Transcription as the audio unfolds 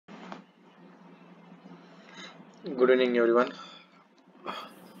Good evening, everyone.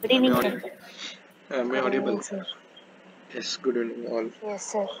 Good Am I evening, sir. audible? Am I Good audible? evening, sir. Yes, good evening, all. Yes,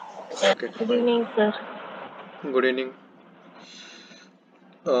 sir. Okay, Good fine. evening, sir. Good evening.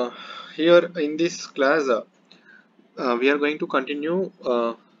 Uh, Here in this class, we are going to continue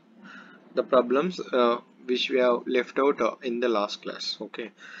the problems which we have left out in the last class. Okay,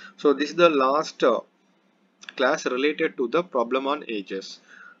 so this is the last class related to the problem on ages.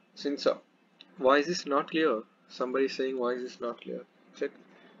 Since voice is not clear, somebody is saying voice is not clear. Check.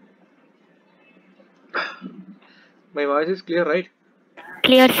 My voice is clear, right?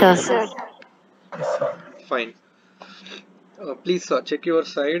 Clear, sir. Yes, sir. Fine. Please check your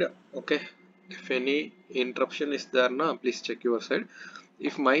side. Okay, if any interruption is there na, please check your side.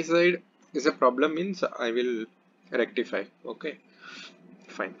 If my side is a problem means I will rectify. Okay,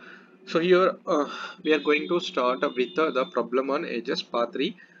 fine. So here we are going to start with the problem on ages part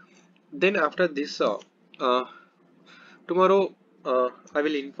 3. Then after this uh, tomorrow I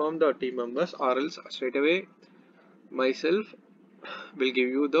will inform the team members, or else straight away myself will give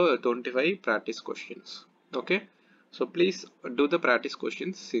you the 25 practice questions. Okay, so please do the practice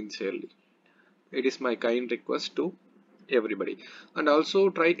questions sincerely. It is my kind request to everybody. And also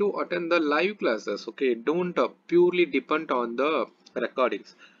try to attend the live classes. Okay, don't purely depend on the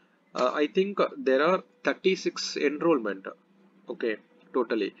recordings. I think there are 36 enrollment. Okay,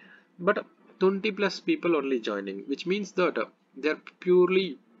 totally, but 20 plus people only joining, which means that they are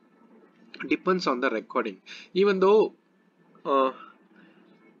purely depends on the recording. Even though uh,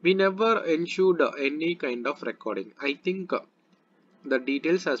 we never ensured any kind of recording. I think the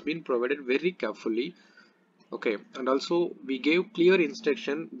details has been provided very carefully. Okay, and also we gave clear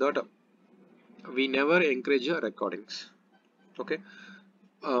instruction that we never encourage recordings. Okay,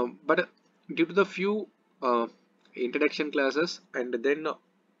 but due to the few introduction classes, and then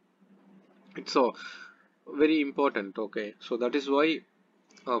it's very important. Okay, so that is why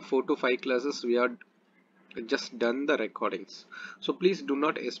 4 to 5 classes we are just done the recordings. So please do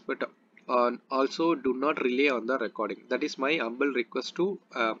not expect also do not rely on the recording. That is my humble request to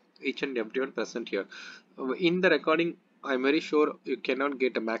each and everyone present here. In the recording I'm very sure you cannot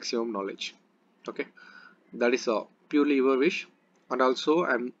get a maximum knowledge. Okay, that is purely your wish. And also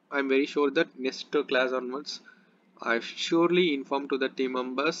I'm very sure that next class onwards I surely inform to the team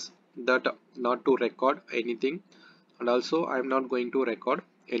members that not to record anything, and also I'm not going to record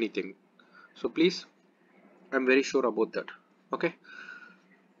anything. So please, I'm very sure about that. Okay,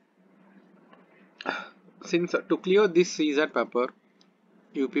 since to clear this CSAT paper,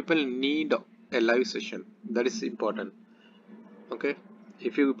 you people need a live session. That is important. Okay,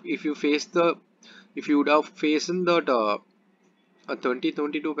 if you face the if you would have faced that a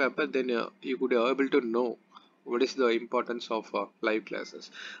 2022 paper, then you could able to know what is the importance of live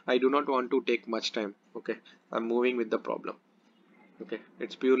classes. I do not want to take much time. Okay, I'm moving with the problem. Okay,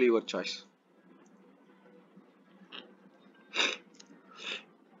 it's purely your choice.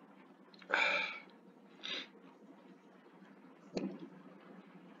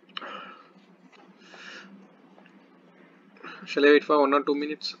 Shall I wait for 1 or 2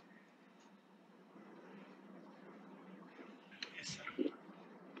 minutes?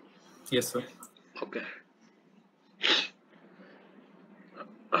 Yes, sir. Okay.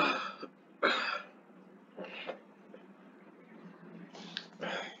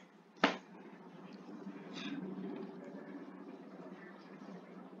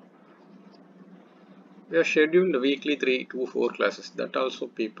 We are scheduled weekly 3 to 4 classes. That also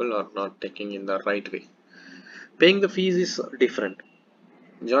people are not taking in the right way. Paying the fees is different.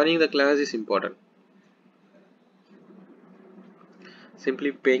 Joining the class is important.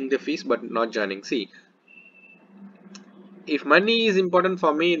 Simply paying the fees but not joining. See, if money is important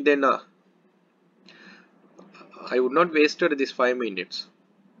for me, then I would not wasted this 5 minutes.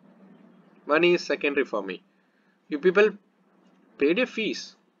 Money is secondary for me. You people paid a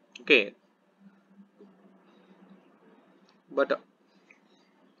fees, okay, but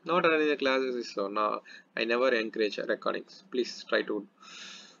not running the classes is so. No, I never encourage recordings. Please try to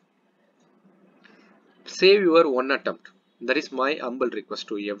save your one attempt. That is my humble request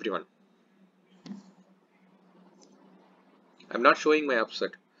to everyone. I'm not showing my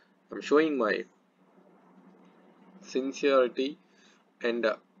upset. I'm showing my sincerity and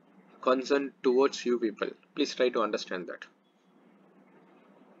concern towards you people. Please try to understand that.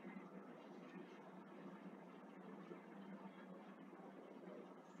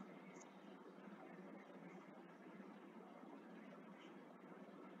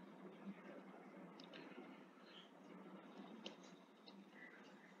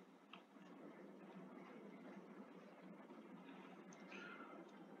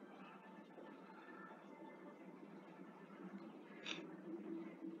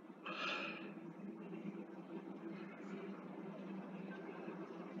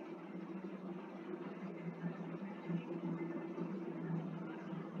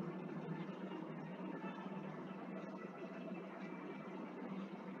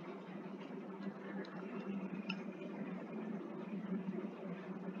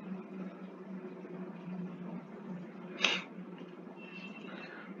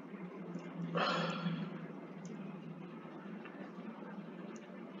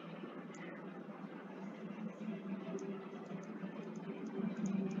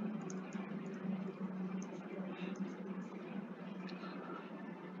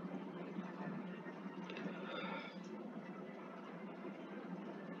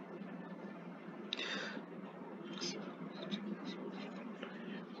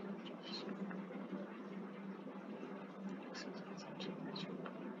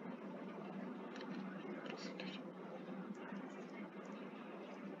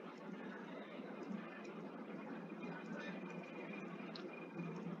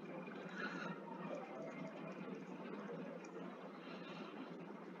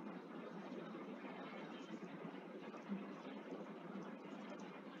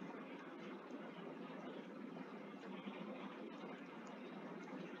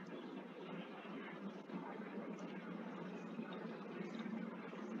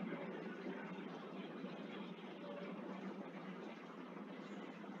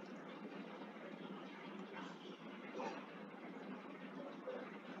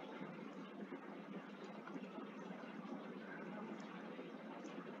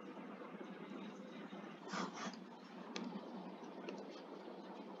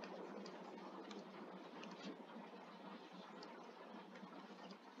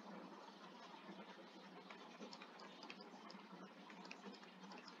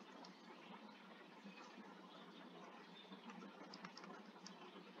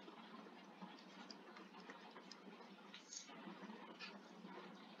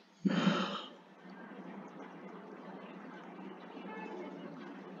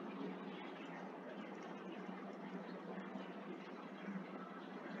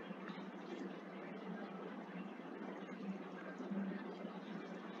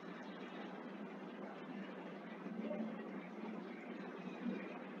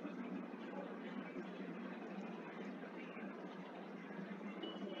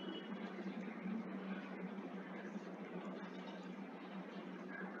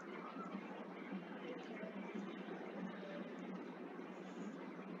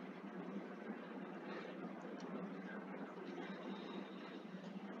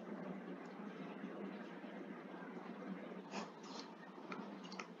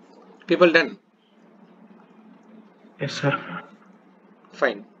 People done? Yes, sir.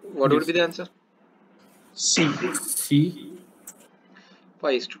 Fine. What would be the answer? C. C.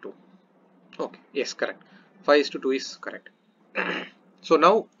 5:2. Okay, yes, correct. 5:2 is correct. So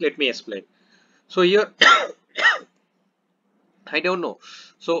now let me explain. So here I don't know.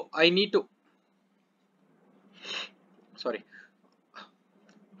 So I need to, sorry.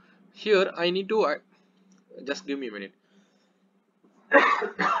 Here I need to, just give me a minute.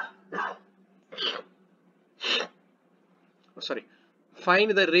 Sorry.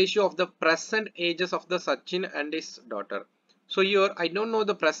 Find the ratio of the present ages of the Sachin and his daughter. So here I don't know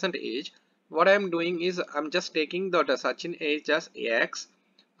the present age. What I am doing is I'm just taking the Sachin age as X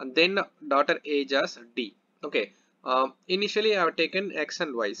and then daughter age as D. Okay. Initially I have taken X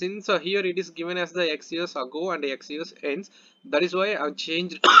and Y. Since here it is given as the X years ago and X years ends, that is why I've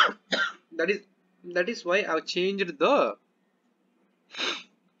changed that is why I've changed the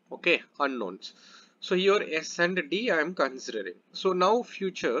unknowns. So here S and D I am considering. So now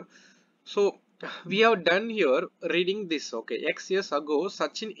future. So we have done here reading this. Okay, X years ago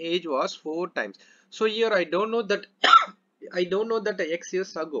Sachin age was 4 times. So here I don't know that I don't know that X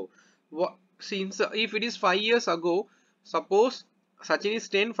years ago. What, since if it is 5 years ago, suppose Sachin is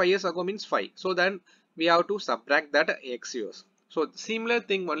 10, 5 years ago means 5. So then we have to subtract that X years. So similar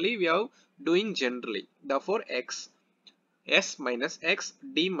thing only we are doing generally. Therefore X. S minus X,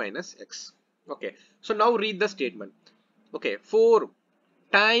 D minus X. Okay, so now read the statement. Okay, 4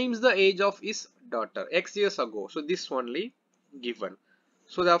 times the age of his daughter X years ago. So this only given.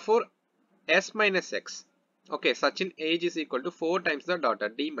 So therefore S minus X. Okay, Sachin age is equal to 4 times the daughter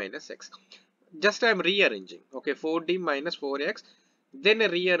D minus X. Just I am rearranging. Okay, 4D minus 4X. Then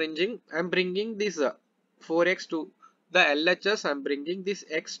rearranging, I am bringing this 4X to the LHS. I am bringing this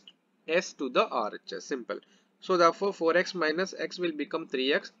X S to the RHS. Simple. So therefore 4X minus X will become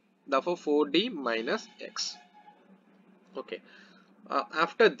 3X. Therefore 4D minus X. Okay.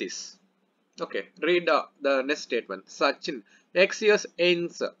 After this, okay, read the next statement. Sachin X years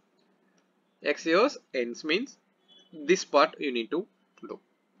ends. X years ends means this part you need to do.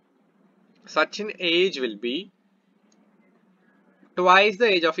 Sachin age will be twice the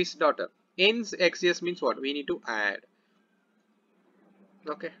age of his daughter. Ends X years means what? We need to add.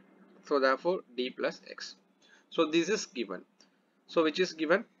 Okay. So therefore D plus X. So this is given. So which is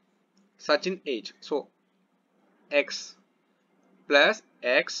given? Sachin age. So X plus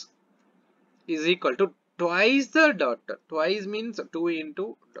X is equal to twice the daughter. Twice means 2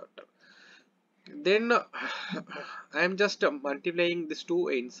 into daughter. Then I am just multiplying this 2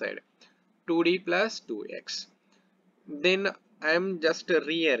 inside. 2d plus 2x. Then I am just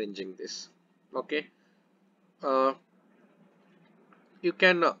rearranging this. Okay. You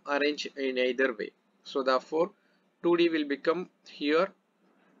can arrange in either way. So therefore 2d will become here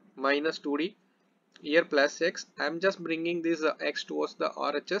minus 2d, here plus x. I am just bringing this x towards the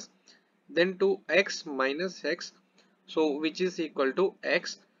RHS. Then 2x minus x, so which is equal to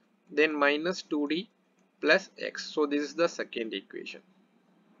x, then minus 2d plus x. So this is the second equation.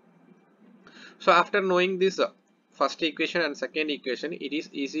 So after knowing this first equation and second equation, it is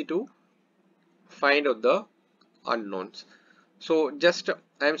easy to find out the unknowns. So just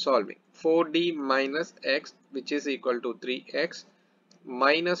I am solving 4d minus x, which is equal to 3x,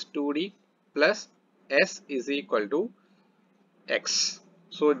 minus 2d plus s is equal to x.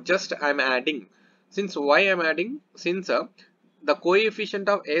 So just I am adding. Since why I am adding? Since the coefficient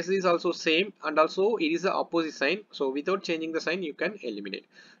of s is also same and also it is the opposite sign. So without changing the sign you can eliminate.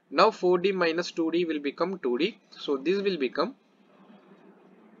 Now 4d minus 2d will become 2d. So this will become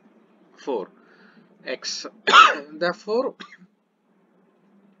 4x. therefore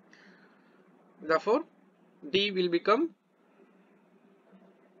d will become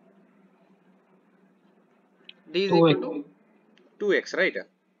d is equal to 2x, right?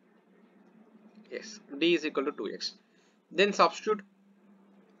 Yes, d is equal to 2x. Then substitute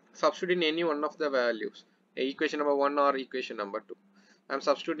in any one of the values, equation number 1 or equation number 2. I am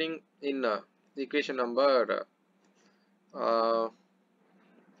substituting in equation number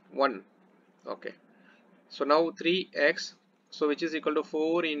 1. Okay, so now 3x, so which is equal to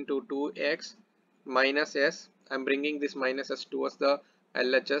 4 into 2x minus s. I am bringing this minus s towards the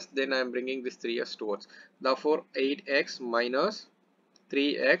LHS, then I am bringing this 3s towards, therefore 8x minus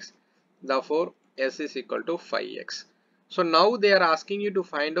 3x, therefore s is equal to 5x. So now they are asking you to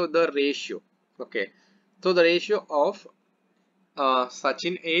find out the ratio. Okay, so the ratio of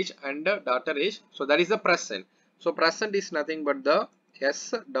Sachin age and daughter age, so that is the present. So present is nothing but the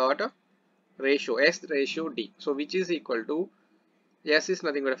s dot ratio, s ratio d, so which is equal to, s is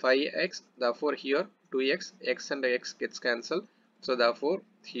nothing but 5x, therefore here 2x, x and x gets cancelled, so therefore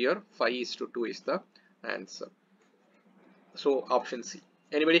here 5:2 is the answer. So option C.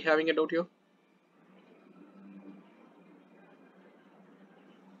 Anybody having a doubt here?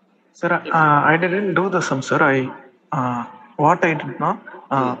 Sir, I didn't do the sum, sir. What I did now,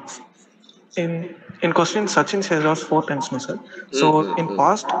 in question Sachin says was 4 times, no, sir. So in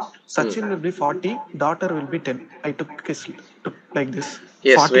past, Sachin will be 40, daughter will be 10. I took like this.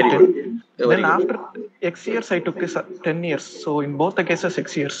 Yes, 40, very 10. good. Then after X years, I took this 10 years. So in both the cases,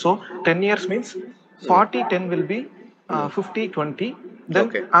 X years. So 10 years means 40, 10 will be 50, 20. Then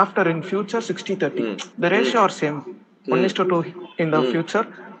Okay. after in future, 60, 30. The ratio are same. 1:2 in the future,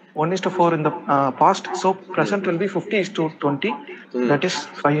 1:4 in the past. So present will be 50:20. That is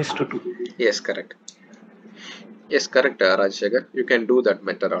 5:2. Yes, correct. Yes, correct, Rajshekhar. You can do that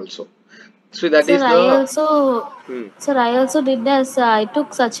method also. So that Sir, is the. Sir, I also did this. I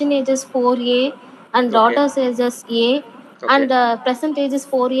took Sachin age as 4a and daughter's age as a, and present age is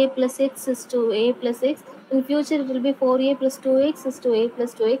 4a plus x is to a plus x. In future, it will be 4a plus 2x is to a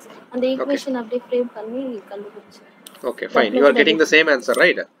plus 2x, and the equation update frame kandupidichu. Okay, fine. You are getting the same answer,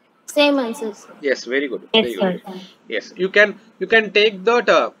 right? Same answers. Yes, very good. Yes, Very sir. good. Yes, you can take that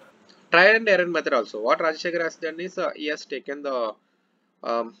trial and error method also. What Rajshekhar has done is he has taken the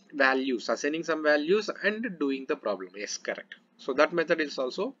values, assigning some values and doing the problem. Yes, correct. So that method is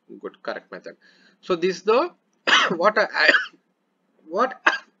also good, correct method. So this is the what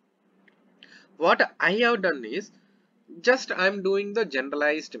I have done is just I am doing the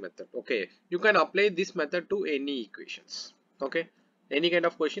generalized method. Okay, you can apply this method to any equations. Okay, any kind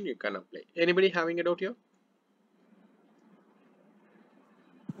of question you can apply. Anybody having a doubt here?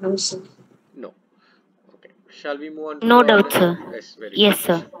 No, sir. No. Okay, shall we move on to No the doubt, sir. Yes, very Yes,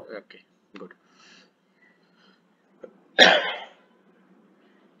 good. sir. Okay, good.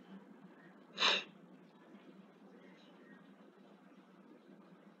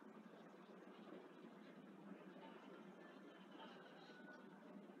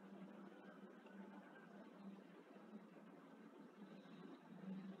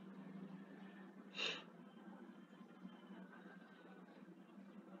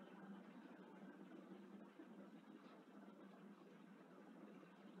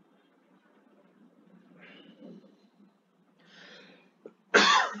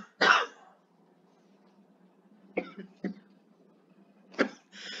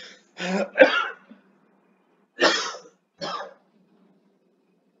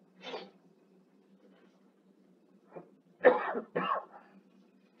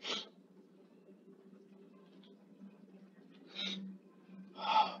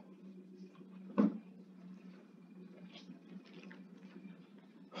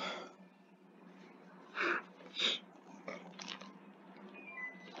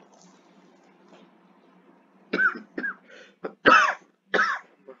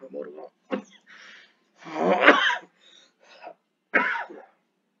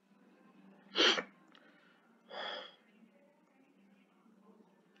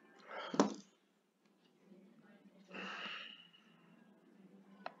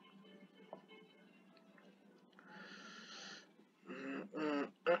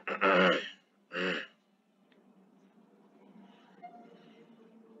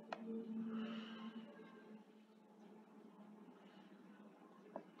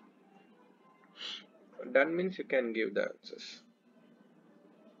 Done means you can give the answers.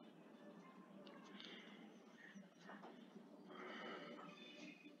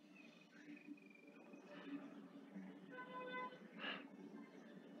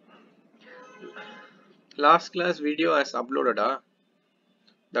 Last class video has uploaded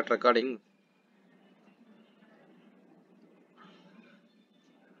that recording.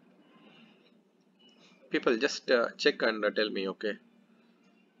 People just check and tell me, okay?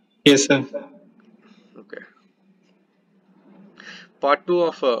 Yes, sir. Okay. Part 2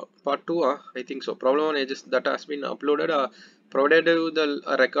 of part 2, I think so. Problem on edges that has been uploaded. Provided you the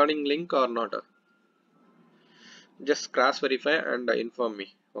recording link or not? Just cross verify and inform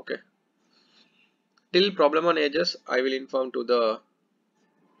me. Okay. Till problem on edges, I will inform to the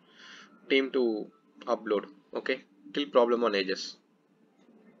team to upload. Okay. Till problem on edges.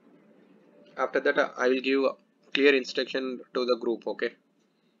 After that, I will give clear instruction to the group. Okay.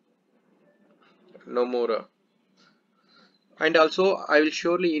 No more. And also, I will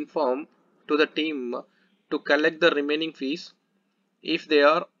surely inform to the team to collect the remaining fees if they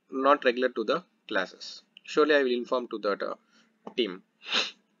are not regular to the classes. Surely I will inform to that team.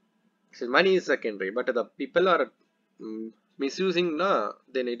 So money is secondary, but the people are misusing,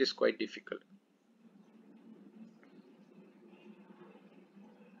 then it is quite difficult.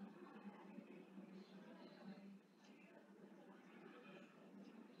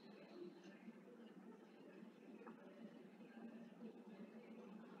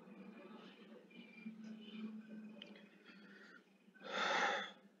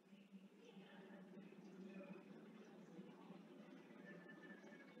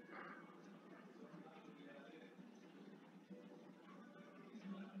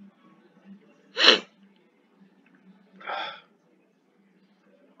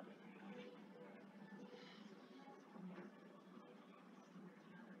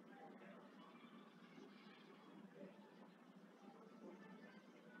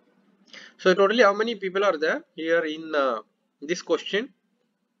 So totally how many people are there here in this question?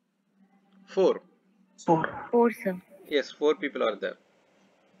 4. 4. 4, sir. Yes, 4 people are there.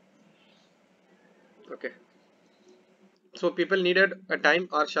 Okay. So people needed a time,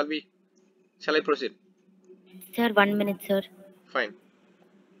 or shall I proceed? Sir, 1 minute, sir. Fine.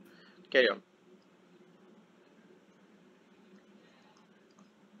 Carry on.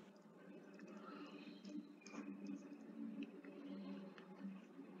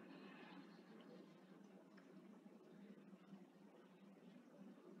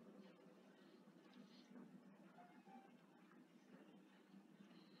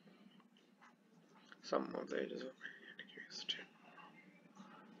 Some of the ages of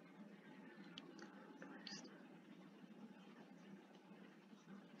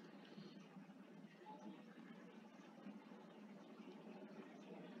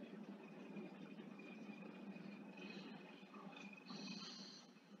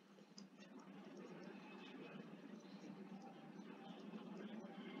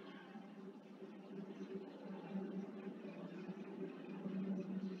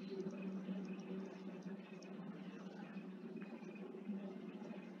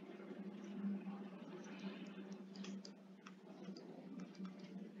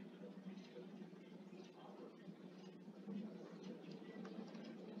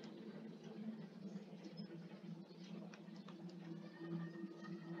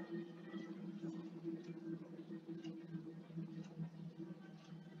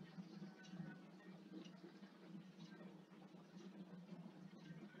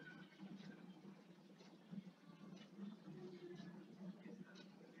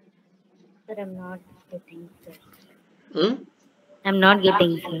Sir, I'm not getting, sir. Hmm? I'm not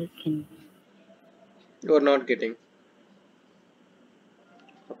getting, sir. You are not getting.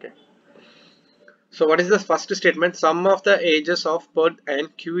 Okay. So what is the first statement? Sum of the ages of PERT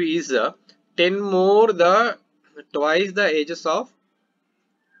and Q is 10 more twice the ages of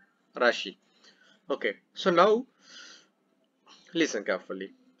Rashi. Okay. So now listen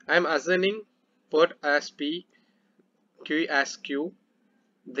carefully. I am assigning PERT as P, Q as Q,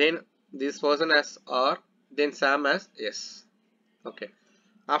 then this person as R, then Sam as S. Okay.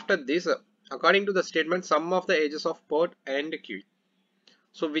 After this, according to the statement, sum of the ages of PERT and Q.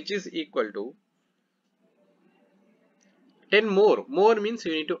 So which is equal to 10 more. More means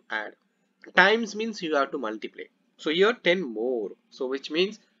you need to add. Times means you have to multiply. So here 10 more. So which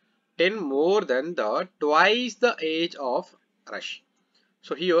means 10 more than the twice the age of Rashi.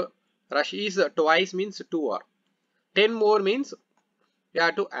 So here Rashi is twice means 2R. 10 more means you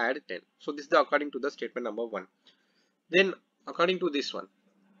have to add 10. So this is according to the statement number 1. Then according to this one,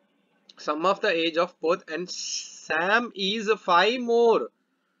 sum of the age of both and Sam is 5 more.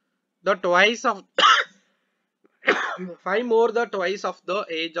 The twice of 5 more the twice of the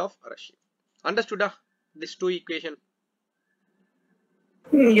age of Russia. Understood? This two equation.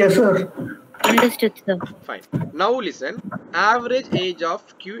 Yes, sir. Understood, sir. Fine. Now listen. Average age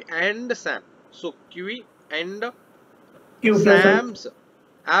of Q and Sam. So Q and Q plus Sam's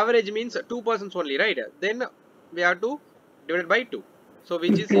average means 2 persons only, right? Then we have to divide by 2. So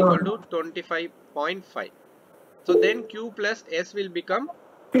which is equal to 25.5. So then Q plus S will become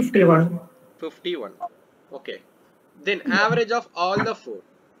 51. 51. Okay. Then average of all the 4,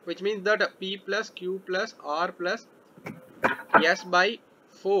 which means that P plus Q plus R plus S by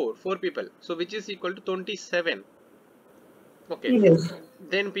 4 people. So which is equal to 27. Okay. Yes.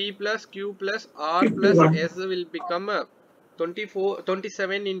 Then P plus Q plus R plus 51. S will become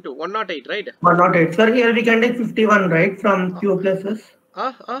 27 into 108, right? 108. Sir, here we can take 51, right, from Q plus S.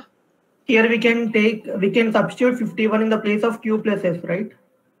 Here we can substitute 51 in the place of Q plus S, right?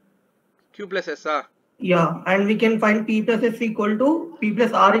 Q plus S, Yeah, and we can find P plus S equal to P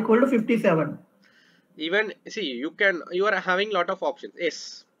plus R equal to 57. Even see, you are having lot of options.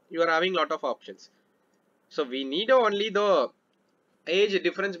 Yes, you are having lot of options. So we need only the age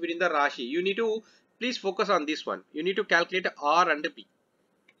difference between the Rashi. You need to please focus on this one. You need to calculate R and P.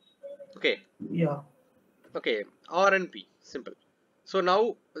 Okay. Yeah. Okay, R and P, simple. So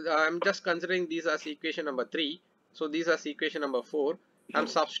now I'm just considering these as equation number 3. So these are equation number 4. I'm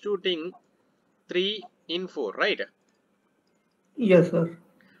substituting 3 in 4, right? Yes, sir.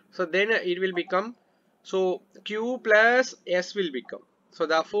 So then it will become, so Q plus S will become. So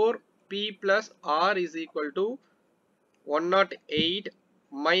therefore P plus R is equal to 108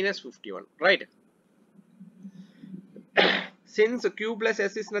 minus 51, right? Since Q plus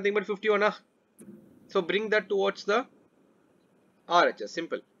S is nothing but 51, so bring that towards the RHS.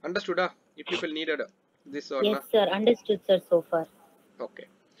 Simple. Understood? If people needed this or Yes, not. sir. Understood, sir, so far. Okay.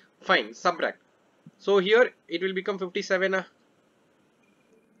 Fine. Subtract. So here it will become 57.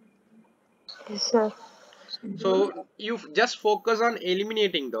 Yes, sir. So you just focus on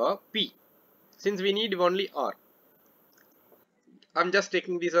eliminating the P, since we need only R. I'm just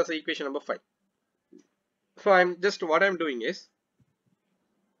taking this as equation number 5. So what I'm doing is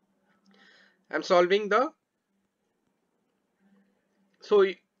I'm solving the, so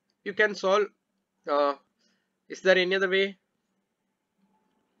you can solve, is there any other way?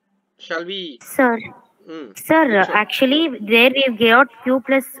 Shall we? Sir, sir, Which one? actually, there we've got Q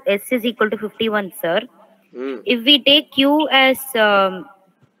plus S is equal to 51, sir. If we take Q as 5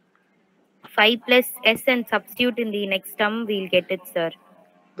 plus S and substitute in the next term, we'll get it, sir.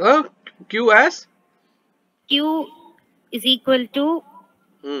 Q as? Q is equal to,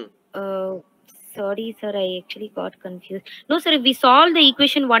 sorry, sir, I actually got confused. No, sir, if we solve the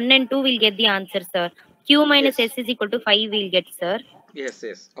equation 1 and 2, we'll get the answer, sir. Q minus Yes. S is equal to 5, we'll get, sir. Yes,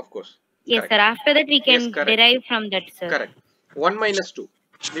 of course. Yes, Correct. sir. After that, we can derive from that, sir. Correct. 1 minus 2.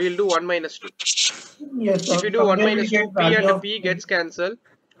 We will do 1 minus 2. Yes, sir. If you do 1 minus 2, P and P gets cancelled.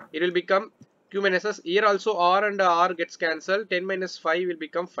 It will become Q minus S. Here also R and R gets cancelled. 10 minus 5 will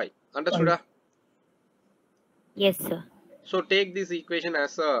become 5. Understood? Yes, sir. So take this equation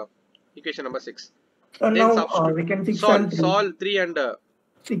as equation number 6. So then now substitute. we can 6 and 3. Solve 3 and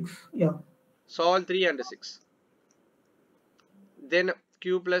 6. Yeah. Solve 3 and 6. Then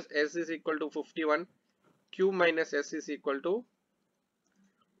Q plus S is equal to 51. Q minus S is equal to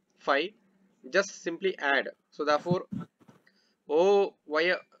 5. Just simply add. So therefore,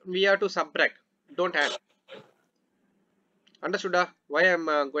 why we have to subtract? Don't add. Understood? Why I'm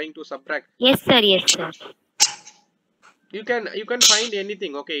going to subtract? Yes, sir. Yes, sir. You can find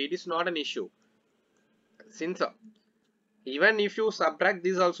anything. Okay, it is not an issue. Since even if you subtract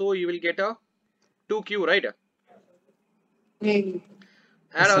this also, you will get a 2Q, right?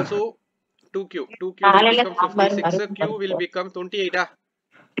 Add also 2Q. 2Q will become 56. Q will become 28.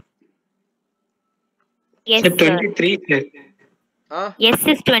 Yes, sir, sir. 23. Yes,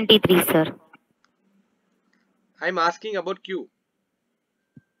 is 23, sir. I'm asking about Q.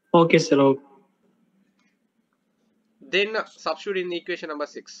 Okay, sir. Okay. Then substitute in equation number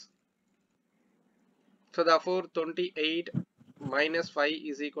 6. So therefore 28 minus 5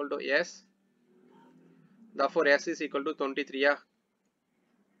 is equal to S. Therefore S is equal to 23.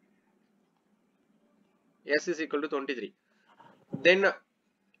 S is equal to 23. Then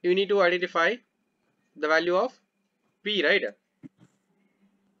you need to identify the value of P, right?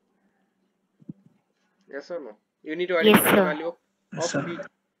 Yes or no? You need to identify the value of P.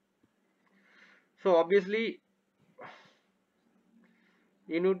 So obviously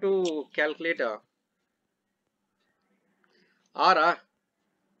you need to calculate R.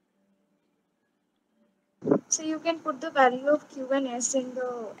 So you can put the value of Q and S in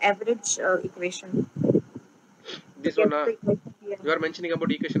the average equation. This one, you are mentioning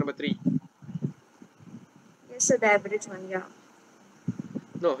about equation number 3. Yes, sir, the average one, yeah.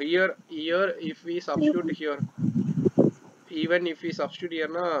 No, here if we substitute here, even if we substitute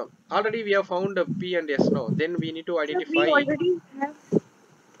here, already we have found P and S now. Then we need to identify. We already have.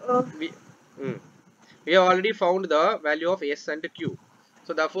 We have already found the value of S and Q.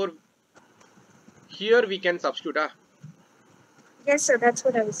 So therefore, here we can substitute. Yes, sir, that's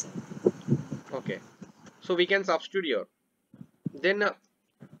what I was saying. Okay. So we can substitute here. Then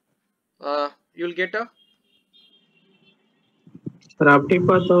you'll get a. Get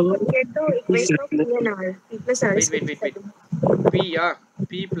the equation of P and R. P plus R. Wait. P,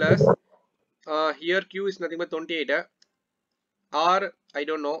 P plus. Here Q is nothing but 28. R, I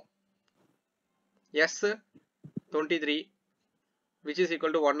don't know. S, 23, which is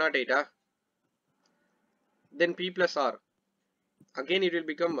equal to 108. Then P plus R. Again, it will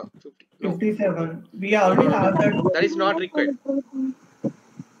become 50. No. 57. We already have that. That is not required.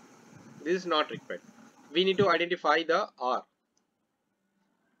 This is not required. We need to identify the R.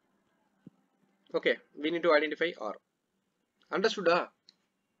 Okay, we need to identify R. Understood?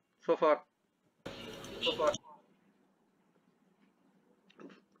 So far.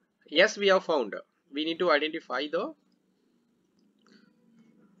 Yes, we have found. We need to identify the.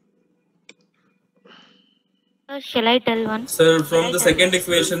 Shall I tell one? Sir, from the second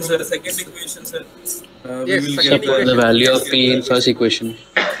equation, sir. Yes, We will second get equation. The value of P in first equation.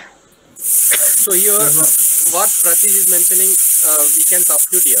 So here, what Pratish is mentioning, we can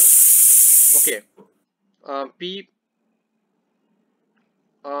substitute here. Okay. P.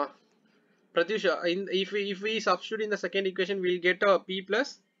 Pratish, if we substitute in the second equation, we'll get a P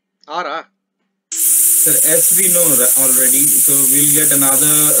plus R. Sir, S we know already, so we'll get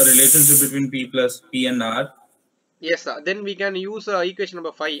another relationship between P and R. Yes, then we can use equation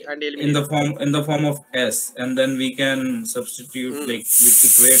number 5 and eliminate in the form of S, and then we can substitute like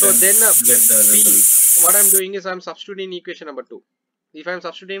equate. So then get the result. What I'm doing is I'm substituting equation number 2. If I'm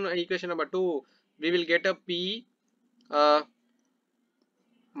substituting equation number 2, we will get a P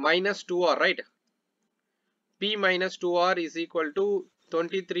minus 2R, right? P minus 2R is equal to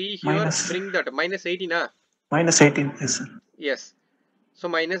 23. Here bring that minus 18. Minus 18, yes, sir. Yes. So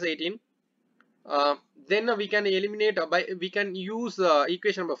minus 18. Then we can eliminate we can use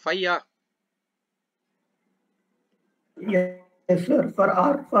equation number 5. Yes, sir. For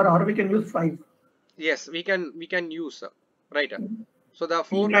R we can use 5. Yes, we can use right. So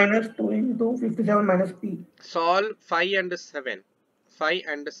therefore P minus 2 into 57 minus P. Solve 5 and 7. 5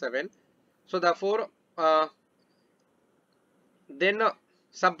 and 7. So therefore then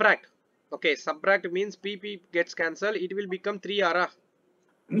subtract. Okay, subtract means P gets cancelled. It will become 3R.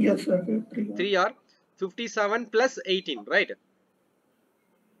 Yes, sir. 3R. 57 plus 18, right?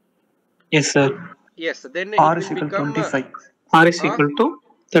 Yes, sir. Yes, then R it is will equal become 25. R is equal to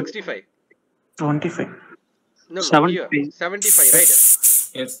 65. 25. No, 75. Here 75, right?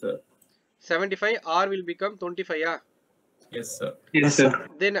 Yes, sir. 75. R will become 25. Yes, sir. Yes, sir.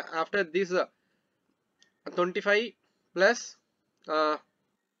 Then after this 25 plus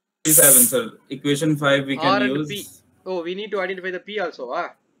 57, sir. Equation 5 we can R use. and P. Oh, we need to identify the P also.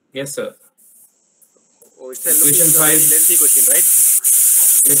 Yes, sir. Oh, it's a very lengthy question, right?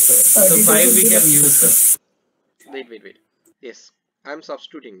 Yes, sir. So 5 we can use, sir. Wait. Yes, I am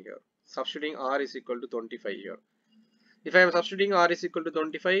substituting here. Substituting R is equal to 25 here. If I am substituting R is equal to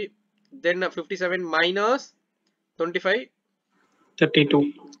 25, then 57 minus 25.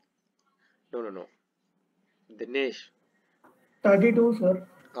 32. No. Dinesh. 32, sir.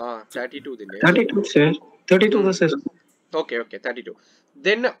 32 Dinesh. 32, sir. 32 versus. Okay, 32.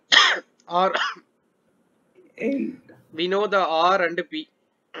 Then R. 8. We know the R and P.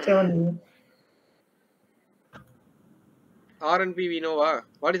 7. R and P we know.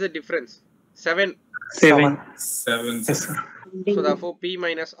 What is the difference? 7. 7. 7. Yes, sir. So therefore P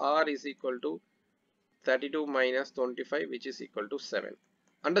minus R is equal to 32 minus 25, which is equal to 7.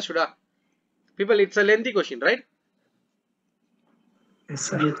 Understood? People, it's a lengthy question, right? Yes,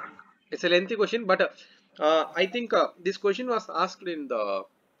 sir. It's a lengthy question, but I think this question was asked in the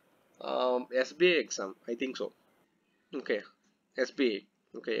SBA exam. I think so. Okay, SBA.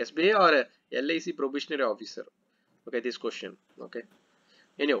 Okay, SBA or LIC probationary officer. Okay, this question. Okay.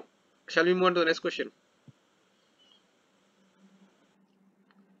 Anyhow, shall we move on to the next question?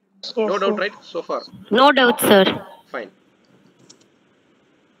 Yes, No doubt, sir. right? So far. No doubt, sir. Fine.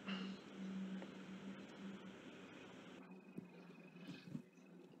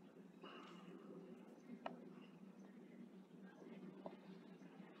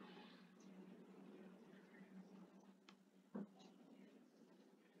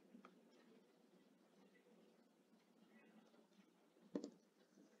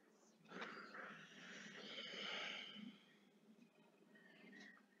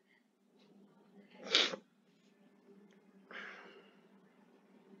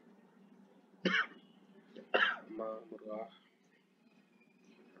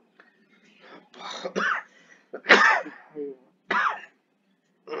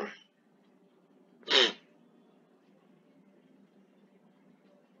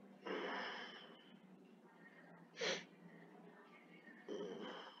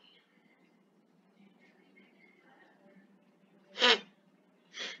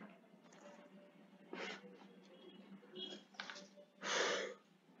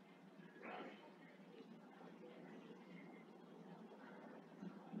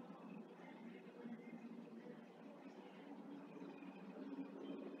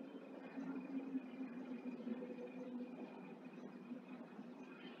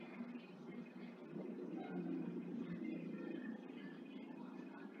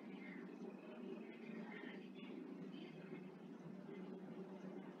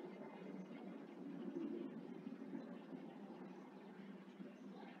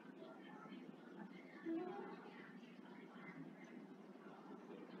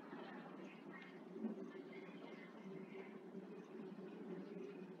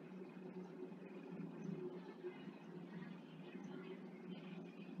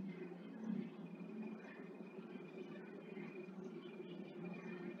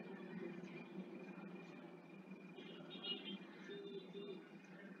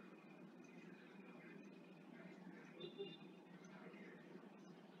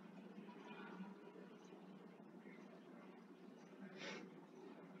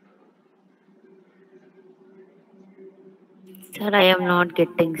 Sir, I am not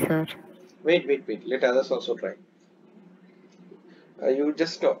getting, sir. Wait. Let others also try. You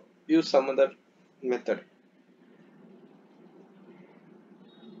just use some other method.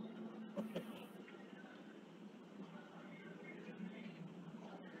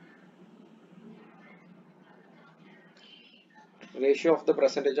 Ratio of the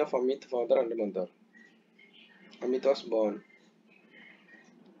percentage of Amit father and mother. Amit was born.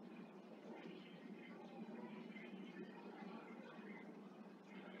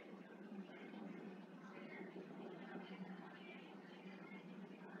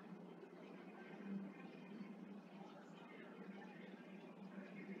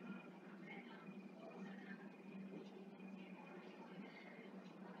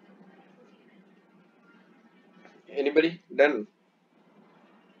 Anybody done?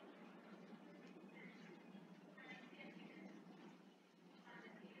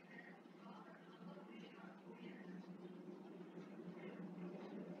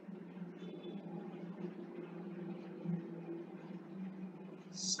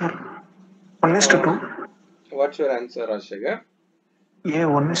 Sir, 1:2. What's your answer, Rajshekhar? Yeah,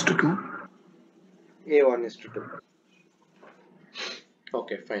 1:2. A 1:2.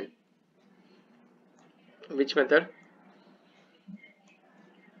 Okay, fine. Which method?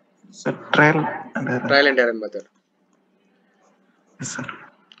 Sir, trial and error. Trial and error method. Yes, sir.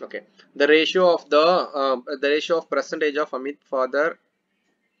 Okay. The ratio of percentage of Amit father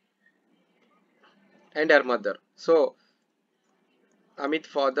and her mother. So Amit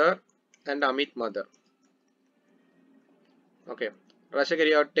father and Amit mother. Okay. Rajshekhar,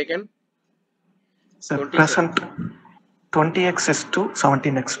 you have taken? Sir, 20, present 20x is to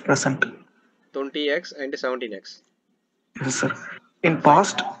 17x present. 20x and 17x. Yes, sir. In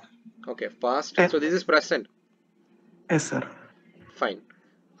past. Okay, past. 10. So this is present. Yes, sir. Fine.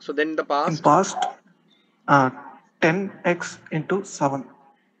 So then the past. In past, 10x into 7.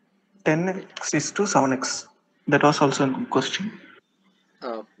 10x is to 7x. That was also a question.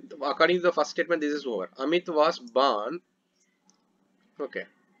 According to the first statement, this is over. Amit was born. Okay.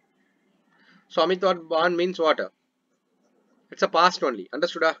 So Amit was born means what? It's a past only.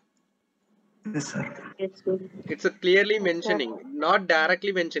 Understood? Yes, sir. Yes, sir. It's a clearly mentioning, not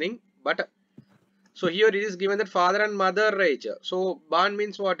directly mentioning, but so here it is given that father and mother age. So born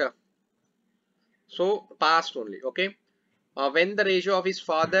means what? So past only. Okay. When the ratio of his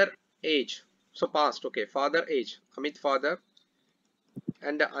father age. So past. Okay. Father age. Amit father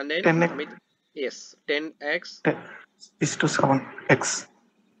and Anil 10x. Amit. Yes. 10x 10 is to 7x.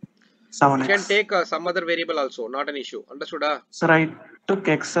 7x. You can take some other variable also. Not an issue. Understood? Sir, I took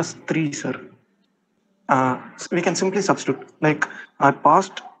x as 3, sir. We can simply substitute. Like at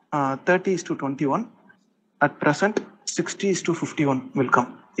past, 30 is to 21. At present, 60 is to 51 will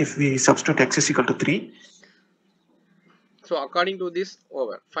come if we substitute x is equal to 3. So according to this,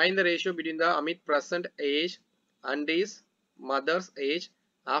 over. Find the ratio between the Amit present age and his mother's age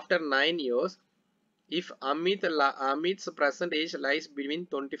after 9 years if Amit's present age lies between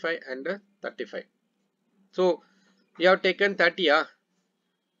 25 and 35. So you have taken 30, yeah?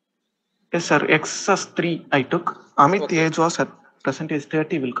 Yes, sir. X as 3 I took. Amit Okay. age was at present age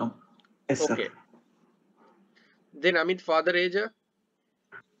 30 will come. Yes, Okay. sir. Then Amit father age?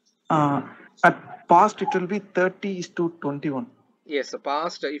 At past it will be 30:21. Yes,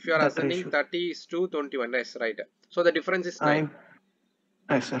 past if you are That ascending ratio. 30:21. Yes, right. So the difference is 9.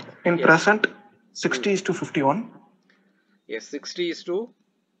 Yes, sir. In Yes. present, 60:51. Yes, 60:51.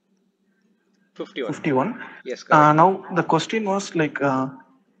 51. Yes, correct. Now the question was like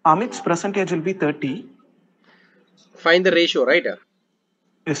Amit's percentage will be 30. Find the ratio, right?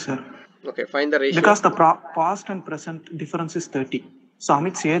 Yes, sir. Okay, find the ratio. Because the past and present difference is 30. So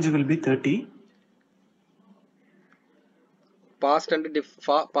Amit's age will be 30. Past and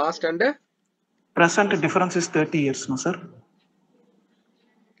present difference is 30 years, no, sir?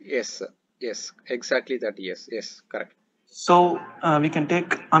 Yes, yes, exactly that. Yes, correct. So we can take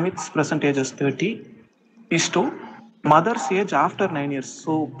Amit's present age as 30 is to mother's age after 9 years.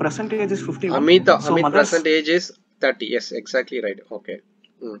 So present age is 51. Amit present age is 30. Yes, exactly right. Okay.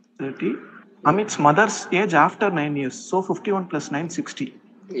 30. Amit's mother's age after 9 years. So 51 plus 9, 60.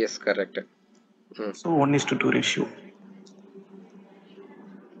 Yes, correct. So 1:2 ratio.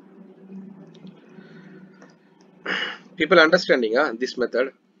 People understanding this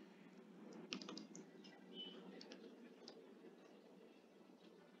method?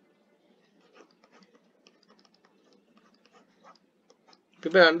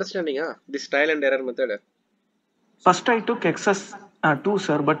 People understanding this trial and error method? First I took X as 2,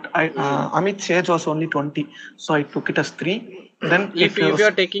 sir, but Amit's age was only 20, so I took it as 3. Then if you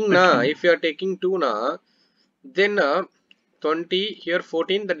are taking if you are taking 2 then 20 here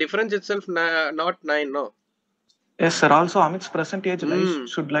 14. The difference itself not 9, no. Yes, sir. Also, Amit's present age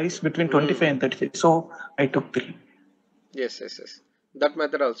should lies between 25 and 35. So I took 3. Yes. That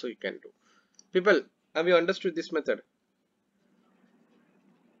method also you can do. People, have you understood this method?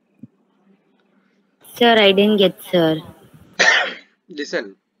 Sir, I didn't get, sir.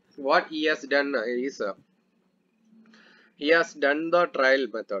 Listen, what he has done is he has done the trial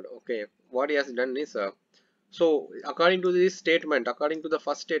method. Okay, what he has done is so according to this statement, according to the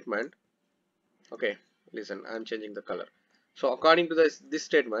first statement. Okay, listen, I am changing the color. So according to this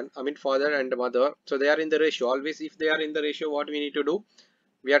statement, I mean father and mother, so they are in the ratio. Always if they are in the ratio, what we need to do,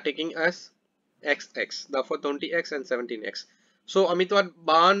 we are taking as x, therefore 20x and 17x. So Amit, what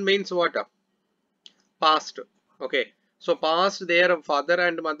barn means what? Past. Okay, so past their father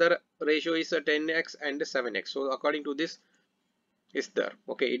and mother ratio is 10x and 7x. So according to this is there.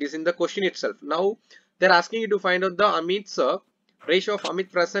 Okay, it is in the question itself. Now they're asking you to find out the Amit's ratio of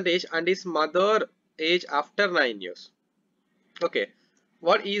Amit present age and his mother age after 9 years. Okay,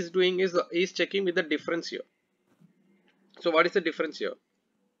 what he is doing is he is checking with the difference here. So what is the difference here?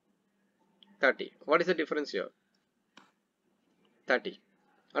 30. What is the difference here? 30.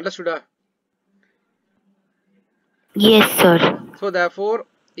 Understood? Yes, sir. So therefore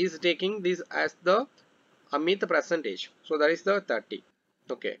he is taking this as the Amit present age. So that is the 30.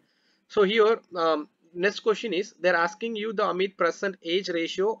 Okay. So here next question is they're asking you the Amit present age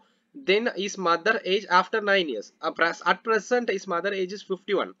ratio, then his mother age after 9 years. At present his mother age is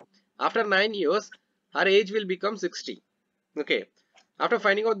 51. After 9 years her age will become 60. Okay. After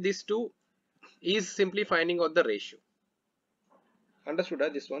finding out these two, he is simply finding out the ratio. Understood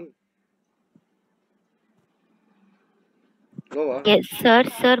this one? No, yes,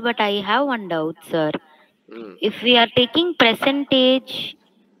 sir, but I have one doubt, sir. If we are taking present age,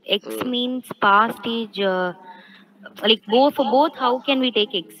 x means past age, like for both, how can we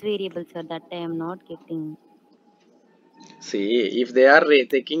take x variable, sir? That I am not getting. See, if they are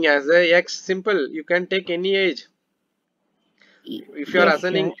taking as a x, simple, you can take any age. If you are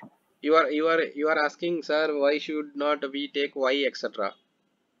assigning, you are asking, sir, why should not we take y, etc.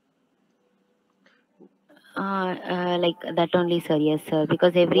 Like that only, sir. Yes, sir.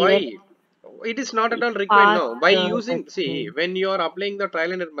 Because everywhere. Why? It is not at all required now. By using, see, when you are applying the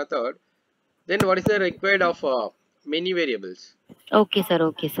trial and error method, then what is the required of many variables? Okay, sir.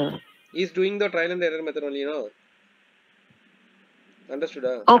 Okay, sir. He is doing the trial and error method only, no? Understood?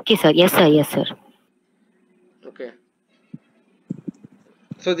 Okay, sir. Yes, sir. Yes, sir. Okay.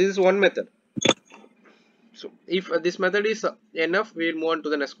 So this is one method. So if this method is enough, we will move on to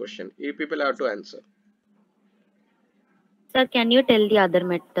the next question. You people have to answer. Sir, can you tell the other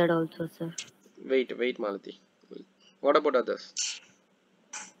method also, sir? Wait, Malati. What about others?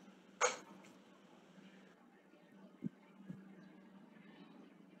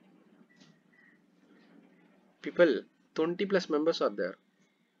 People, 20 plus members are there.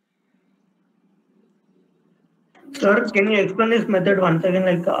 Sir, can you explain this method once again?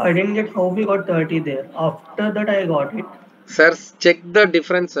 Like, I didn't get how we got 30 there. After that, I got it. Sir, check the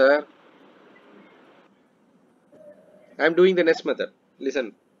difference, sir. I am doing the next method.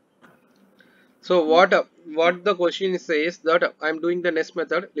 Listen. So what the question says that I am doing the next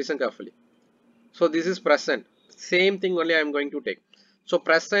method. Listen carefully. So this is present. Same thing only I am going to take. So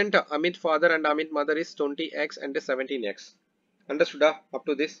present Amit father and Amit mother is 20x and 17x. Understood up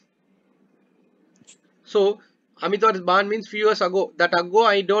to this? So Amit was born means few years ago. That ago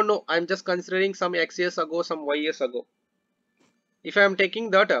I don't know. I am just considering some x years ago, some y years ago. If I am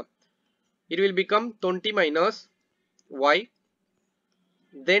taking that, it will become 20 minus y.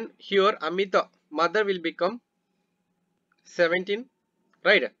 Then here Amit mother will become 17,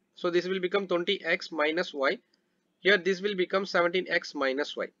 right? So this will become 20x minus y. Here this will become 17x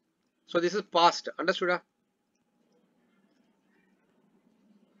minus y. So this is past. Understood?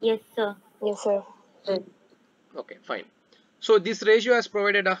 Yes, sir. Yes, sir. Okay, fine. So this ratio has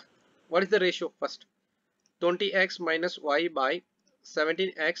provided what is the ratio first? 20x minus y by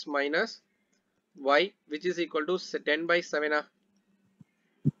 17x minus y, which is equal to 10 by 7.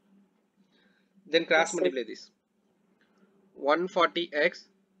 Then cross multiply this. 140x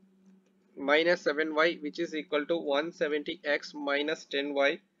minus 7y, which is equal to 170x minus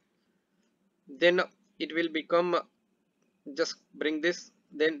 10y. Then it will become, just bring this,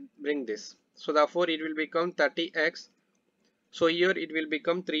 then bring this. So therefore it will become 30x. So here it will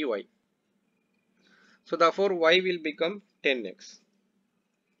become 3y. So therefore y will become 10x.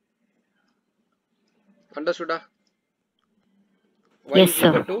 Understood? Y Yes, is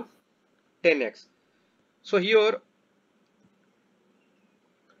equal sir. to 10x. So here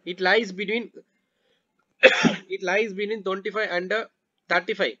it lies between 25 and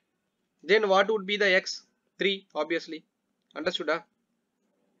 35. Then what would be the x? 3, obviously. Understood?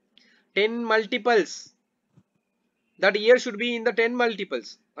 10 multiples. That here should be in the 10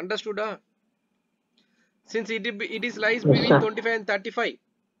 multiples. Understood? Since it is lies Yes, between sir. 25 and 35.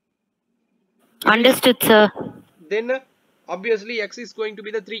 Understood, sir. Then obviously x is going to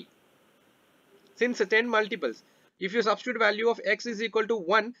be the 3. Since 10 multiples, if you substitute value of x is equal to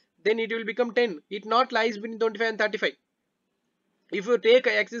 1, then it will become 10. It not lies between 25 and 35. If you take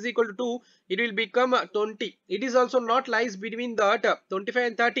x is equal to 2, it will become 20. It is also not lies between the 25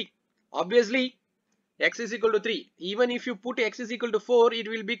 and 30. Obviously, x is equal to 3. Even if you put x is equal to 4, it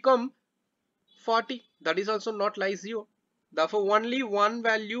will become 40. That is also not lies here. Therefore, only one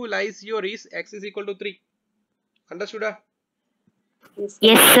value lies here is x is equal to 3. Understood?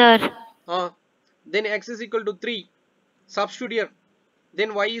 Yes, sir. Then x is equal to 3. Substitute here.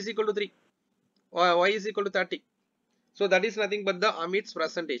 Then y is equal to 3. Or y is equal to 30. So that is nothing but the Amit's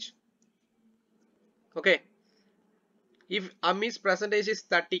percentage. Okay. If Amit's percentage is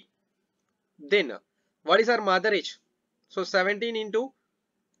 30, then what is our mother age? So 17 into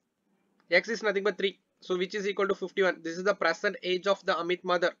x is nothing but 3. So which is equal to 51. This is the present age of the Amit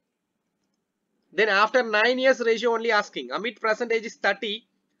mother. Then after 9 years ratio only asking. Amit present age is 30.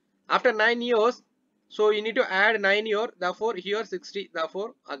 After 9 years, so you need to add 9 here. Therefore here 60.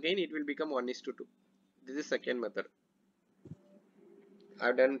 Therefore again it will become 1:2. This is second method. I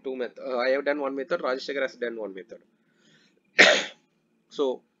have done two method. I have done one method. Rajshekar has done one method.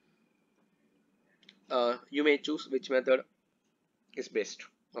 So you may choose which method is best.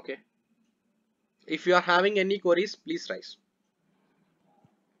 Okay. If you are having any queries, please raise.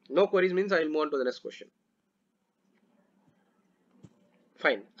 No queries means I will move on to the next question.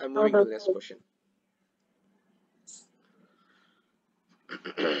 Fine. I'm moving to the next question.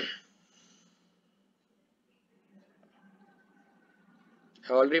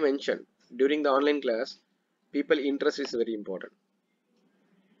 I already mentioned during the online class, people interest is very important.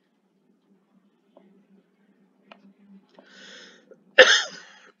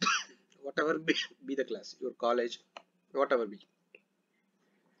 Whatever be the class, your college, whatever be.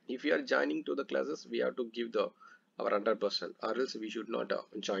 If you are joining to the classes, we have to give the our 100%, or else we should not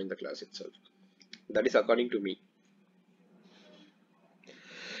join the class itself. That is according to me.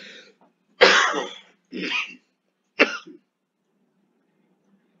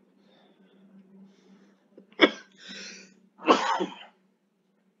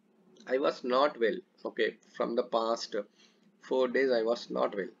 I was not well. Okay, from the past 4 days I was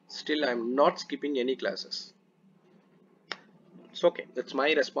not well. Still I am not skipping any classes. It's okay. It's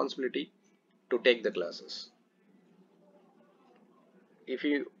my responsibility to take the classes. If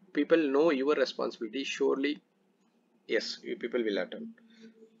you people know your responsibility, surely yes, you people will attend.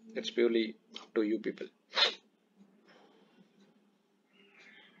 It's purely up to you people.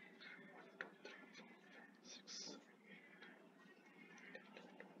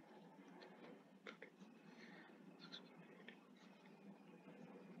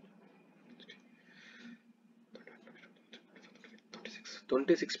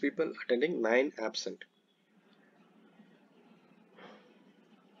 Twenty-six people attending, 9 absent.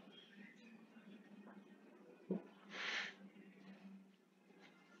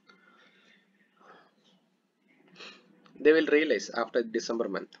 They will realize after December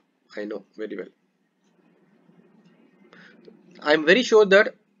month. I know very well. I'm very sure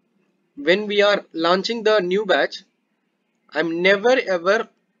that when we are launching the new batch, I'm never ever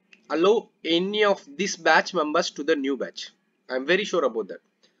allow any of these batch members to the new batch. I'm very sure about that.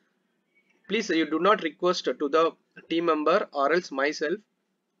 Please, you do not request to the team member or else myself,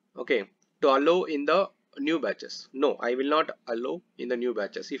 okay, to allow in the new batches. No, I will not allow in the new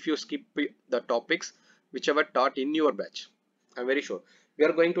batches. If you skip the topics whichever taught in your batch, I'm very sure. We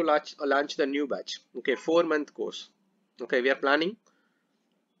are going to launch the new batch. Okay, 4-month course. Okay, we are planning.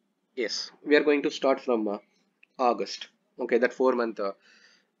 Yes, we are going to start from August. Okay, that 4-month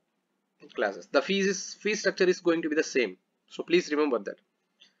classes. The fee structure is going to be the same. So please remember that.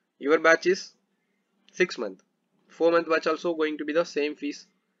 Your batch is 6 month. 4-month batch also going to be the same fees.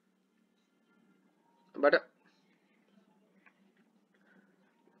 But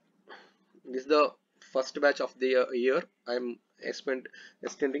this is the first batch of the year. I'm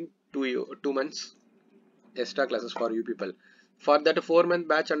extending 2 months extra classes for you people. For that 4-month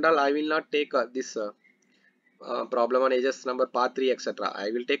batch and all, I will not take this problem on ages number part 3 etc.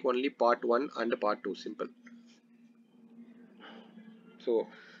 I will take only part 1 and part 2. Simple. So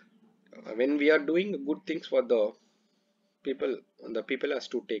when we are doing good things for the people has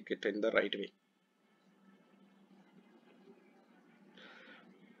to take it in the right way.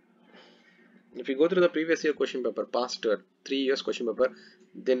 If you go through the previous year question paper, past 3 years question paper,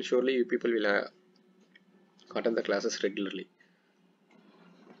 then surely you people will attend the classes regularly.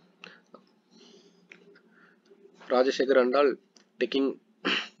 Rajashekar and all taking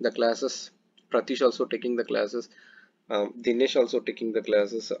the classes, Pratish also taking the classes, Dinesh also taking the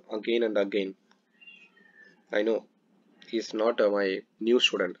classes again and again. I know he's not my new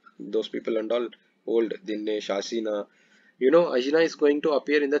student. Those people and all old. Dinesh, Asina. You know, Ajina is going to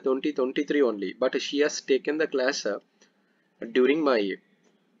appear in the 2023 only, but she has taken the class during my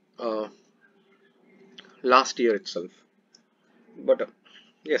last year itself. But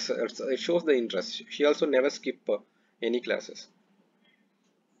yes, it shows the interest. She also never skip any classes.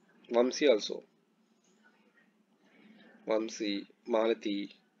 Vamsi also. Vamsi,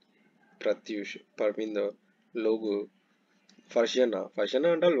 Malati, Pratyush, Parminder, Logo, Farshana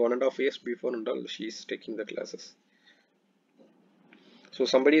and all 1.5 years before and all she is taking the classes. So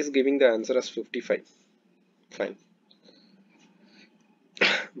somebody is giving the answer as 55. Fine.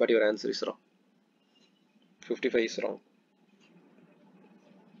 But your answer is wrong. 55 is wrong.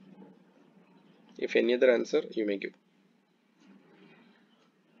 If any other answer you may give.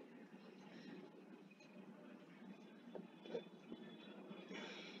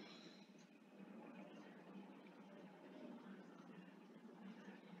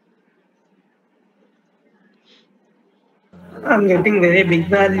 I'm getting very big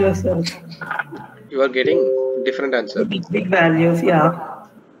values, sir. You are getting different answer. Big values, yeah.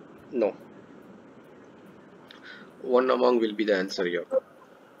 No. One among will be the answer here.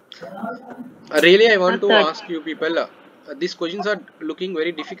 Really, I want to ask you people, these questions are looking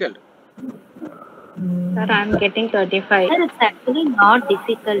very difficult. Sir, I'm getting 35. Sir, it's actually not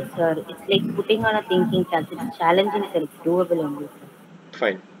difficult, sir. It's like putting on a thinking test. It's challenging, sir. It's doable only, sir.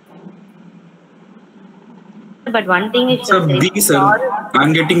 Fine. But one thing is sir, B, sir.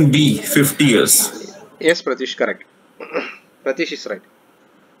 I'm getting B, 50 years. Yes, Pratish, correct. Pratish is right.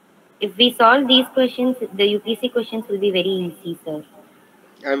 If we solve these questions, the UPC questions will be very easy, sir.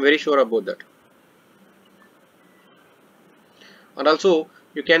 I'm very sure about that. And also,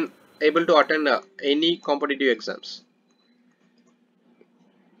 you can able to attend any competitive exams.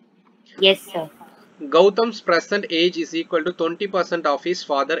 Yes, sir. Gautam's present age is equal to 20% of his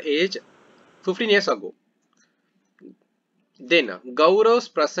father's age 15 years ago. Then Gaurav's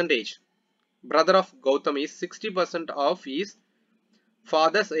present age, brother of Gautam, is 60% of his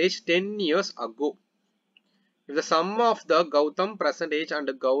father's age 10 years ago. If the sum of the Gautam present age and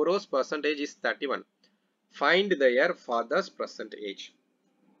Gaurav's present age is 31, find their father's present age.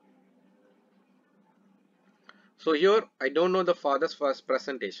 So here I don't know the father's first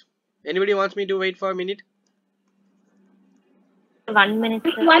present age. Anybody wants me to wait for a minute? 1 minute,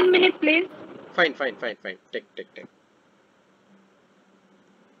 sir. 1 minute, please. Fine. Take.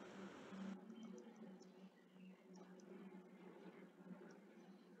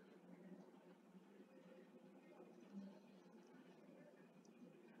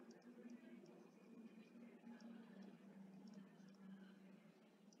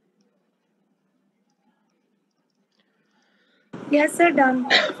 Yes, sir, done.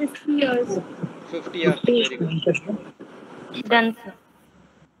 50 years. 50 years. Very good. Done, sir.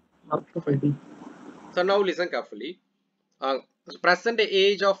 So now listen carefully. Present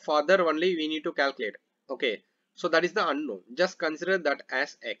age of father only we need to calculate. Okay. So that is the unknown. Just consider that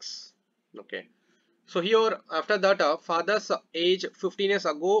as x. Okay. So here after that father's age 15 years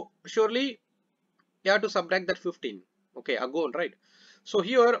ago, surely you have to subtract that 15. Okay, ago, right? So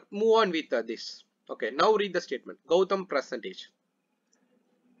here move on with this. Okay, now read the statement. Gautam percentage.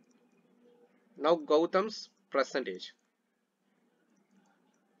 Now Gautam's percentage.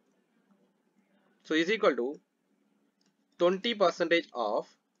 So is equal to 20% of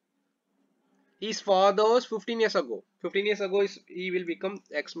his father's 15 years ago. 15 years ago is he will become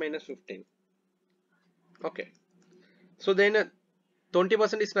x minus 15. Okay. So then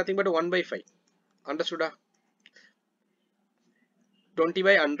 20% is nothing but 1 by 5. Understood? 20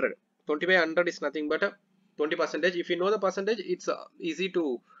 by 100. 20 by 100 is nothing but 20%. If you know the percentage, it's easy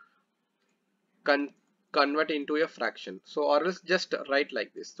to convert into a fraction. So or else just write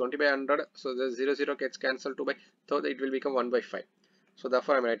like this, 20 by 100. So the 0 gets cancelled 2 by, so it will become 1 by 5. So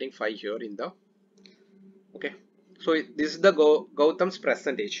therefore I'm writing 5 here in the, okay. So this is the Gautam's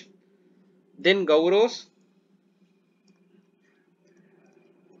percentage. Then Gaurav's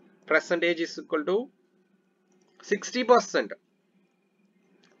percentage is equal to 60%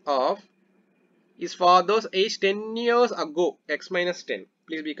 of his father's age 10 years ago, x minus 10.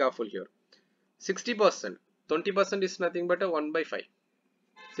 Please be careful here. 60%. 20% is nothing but a 1 by 5.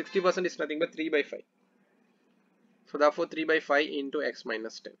 60% is nothing but 3 by 5. So therefore 3 by 5 into x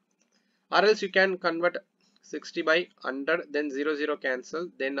minus 10. Or else you can convert 60 by 100, then 0 cancel.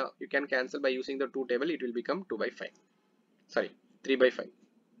 Then you can cancel by using the 2 table. It will become 2 by 5. Sorry, 3 by 5.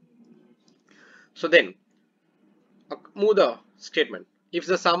 So then move the statement. If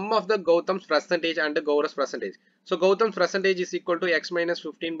the sum of the Gautam's percentage and the Gaurav's percentage. So Gautam's percentage is equal to x minus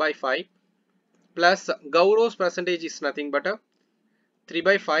 15 by 5 plus Gaurav's percentage is nothing but a 3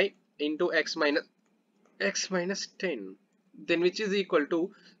 by 5 into x minus 10. Then which is equal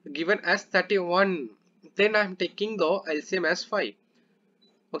to given as 31. Then I am taking the LCM as 5.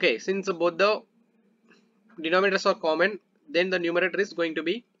 Okay, since both the denominators are common, then the numerator is going to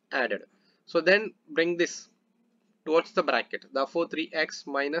be added. So then bring this towards the bracket. Therefore 3x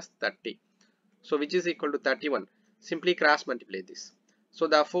minus 30. So which is equal to 31. Simply cross multiply this. So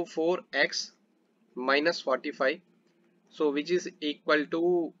therefore 4x minus 45. So which is equal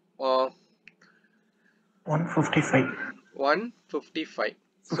to 155. 155.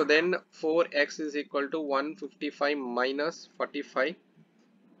 So then 4x is equal to 155 minus 45.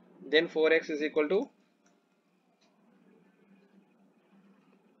 Then 4x is equal to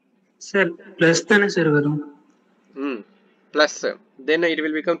Sir, plus than sir varum. Plus. Then it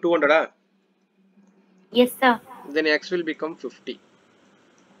will become 200. Yes, sir. Then x will become 50.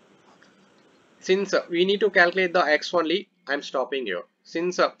 Since we need to calculate the x only, I am stopping here.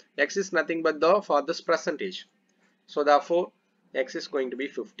 Since x is nothing but the father's percentage. So therefore x is going to be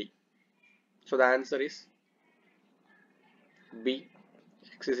 50. So the answer is B.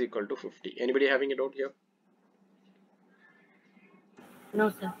 X is equal to 50. Anybody having a doubt here? No,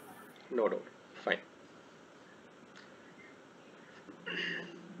 sir. No doubt. Fine.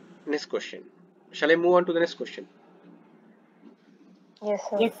 Next question. Shall I move on to the next question? Yes,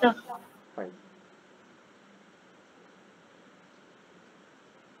 sir. Yes, sir. Fine.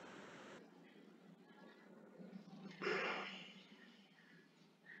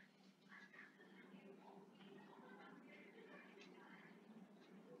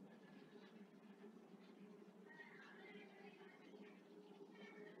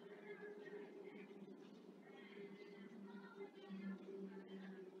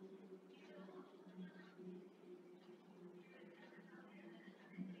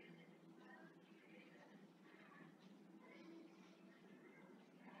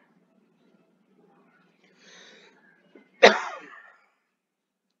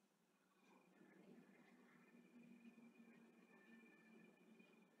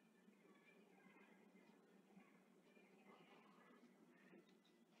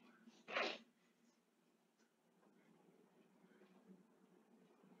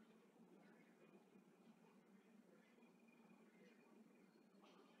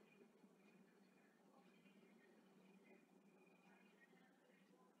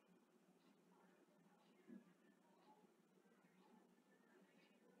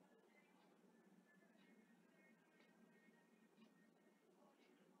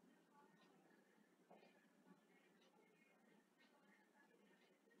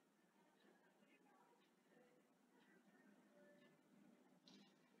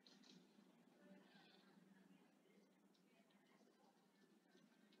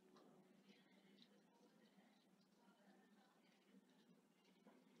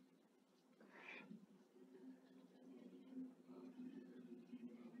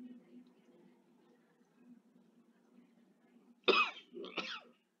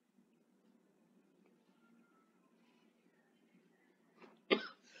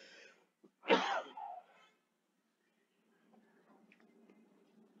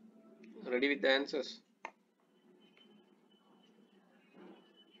 Ready with the answers?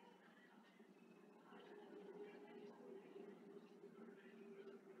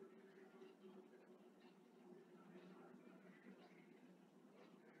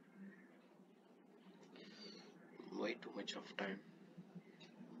 Why too much of time?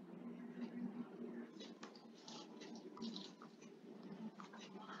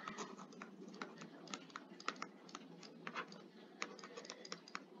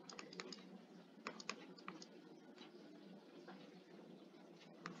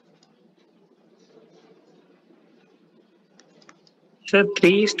 Sir,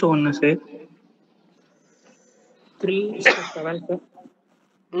 3:1, sir. 3:7, sir.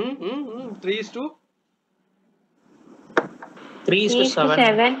 3 is to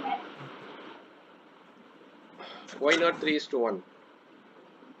 3:7. why not 3 is to 1?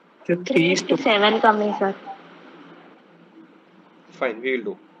 3:7 coming, sir. Fine, we will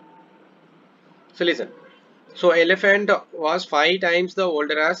do. So listen. So elephant was 5 times the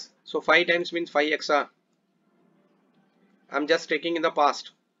older as. So 5 times means 5x. I'm just taking in the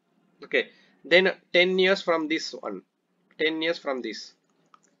past. Okay. Then 10 years from this one. 10 years from this.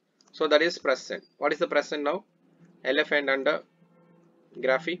 So that is present. What is the present now? Elephant under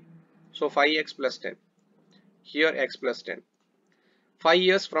graphy. So 5x plus 10. Here x plus 10. 5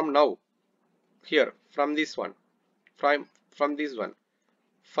 years from now. Here from this one. From this one.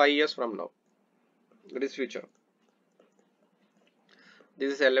 5 years from now. That is future.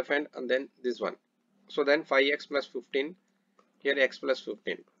 This is elephant and then this one. So then 5x plus 15. Here x plus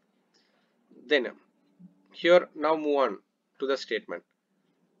 15. Then here now move on to the statement.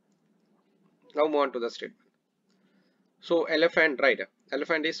 Now move on to the statement. So elephant, right?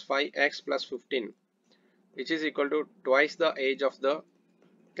 Elephant is 5x plus 15, which is equal to twice the age of the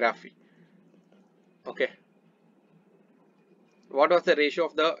graphy. Okay. What was the ratio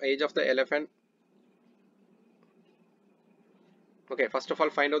of the age of the elephant? Okay, first of all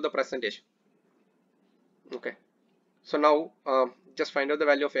find out the percentage. Okay. So now just find out the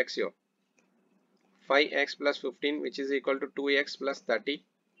value of x here. 5x plus 15, which is equal to 2x plus 30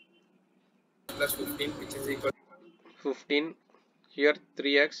 plus 15, which is equal to 15. Here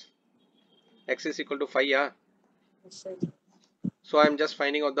 3x, x is equal to 5. Yeah. So I am just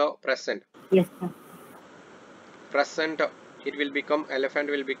finding out the present. Yes, sir. Present, it will become, elephant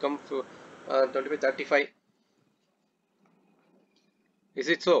will become 25, 35. Is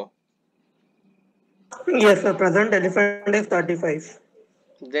it so? Yes, sir. Present elephant is 35.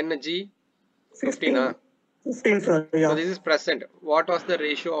 Then G 15. 15, sir. Yeah. So this is present. What was the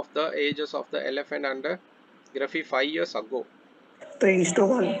ratio of the ages of the elephant and the graphy 5 years ago?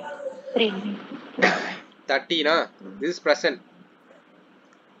 3:1. 30. This is present.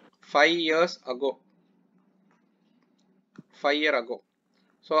 5 years ago. 5 year ago.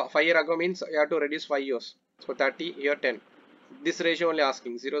 So 5 year ago means you have to reduce 5 years. So 30 here 10. This ratio only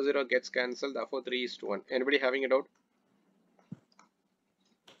asking 0 0 gets cancelled. Therefore 3:1. Anybody having a doubt?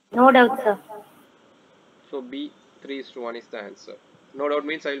 No doubt, sir. So B 3:1 is the answer. No doubt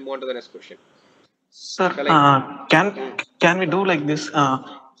means I will move on to the next question. Sir, can we do like this?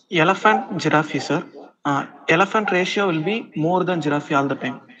 Elephant, giraffe, sir. Elephant ratio will be more than giraffe all the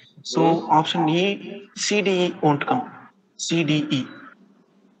time. So option E, CDE won't come. CDE.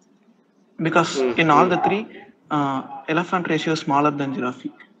 Because in all the three, elephant ratio is smaller than giraffe.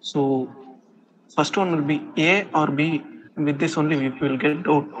 So first one will be A or B. With this only we will get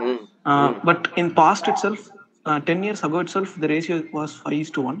out. But in past itself, 10 years ago itself, the ratio was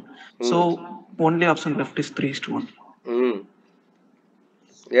 5:1. So only option left is 3:1.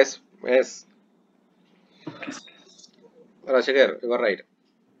 Yes, yes. Rashikar, you are right.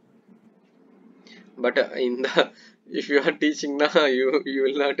 But in the if you are teaching now, you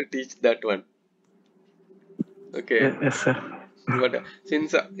will not teach that one. Okay. Yes, sir. But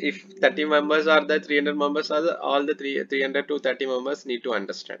since if 30 members are the 300 members are the, all the 300 to 30 members need to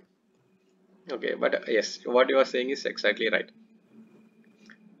understand. Okay, but yes, what you are saying is exactly right.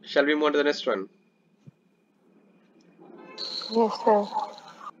 Shall we move on to the next one? Yes, sir.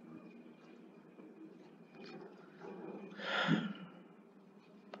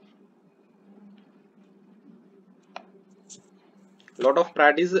 Lot of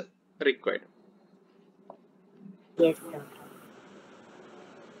practice required. Yes, sir.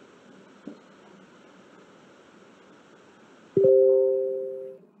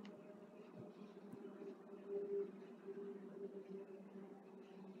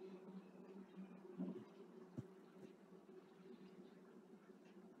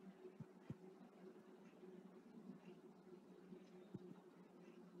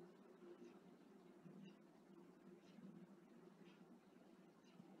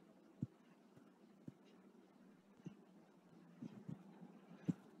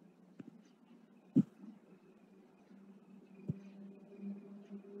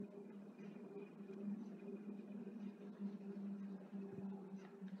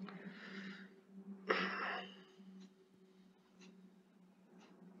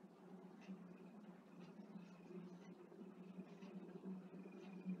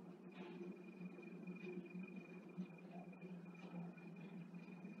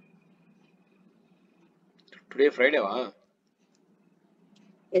 Today Friday, va?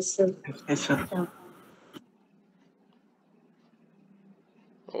 Yes, sir. Yes, sir.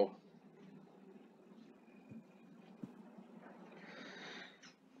 Oh.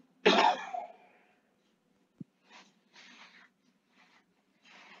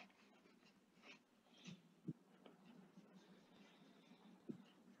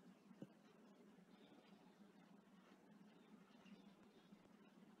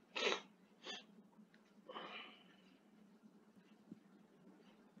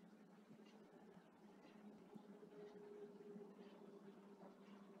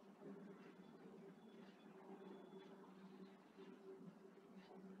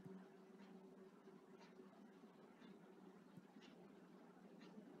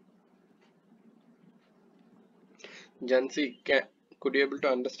 Jansi, could you able to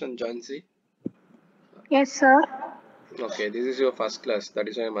understand Jansi? Yes, sir. Okay, this is your first class. That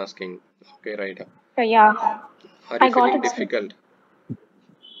is why I'm asking. Okay, right. Yeah. Are I you got feeling it, sir. difficult?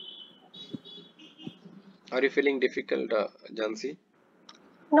 Are you feeling difficult, Jansi?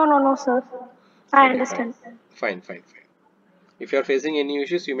 No, sir. I Okay, understand. fine. If you are facing any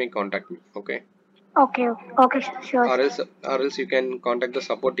issues, you may contact me. Okay. Okay, sure. Or else you can contact the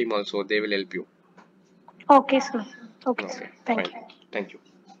support team also. They will help you. Okay, sir. Okay, sir. Okay, Thank fine. you. Thank you.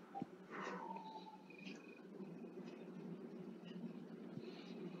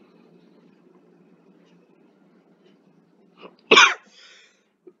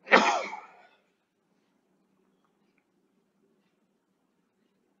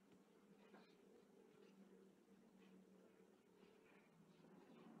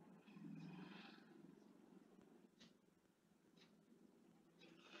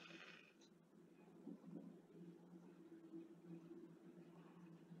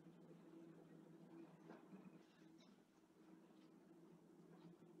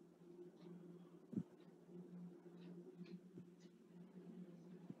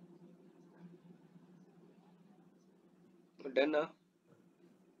 Done, huh?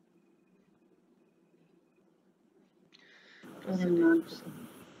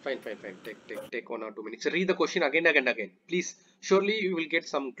 Fine. Take 1 or 2 minutes. Read the question again. Please, surely you will get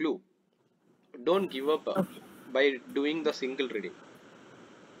some clue. Don't give up by doing the single reading.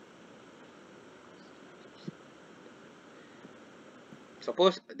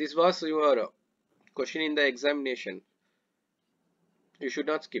 Suppose this was your question in the examination. You should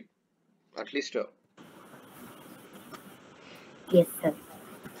not skip. At least. Yes, sir.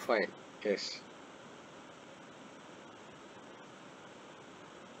 Fine. Yes.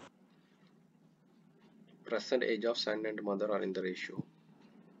 Present age of son and mother are in the ratio.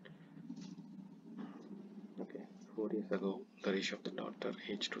 Okay. 4 years ago, the ratio of the daughter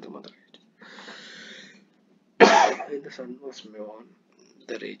age to the mother age. When the son was born,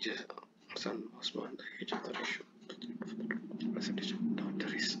 the son was born, the age of the ratio. Percentage of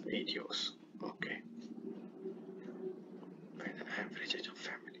daughter is 8 years. Okay. By the average age of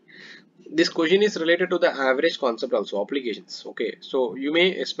family. This question is related to the average concept also, applications. Okay. So you may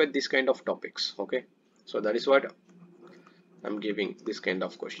expect this kind of topics. Okay. So that is what I'm giving this kind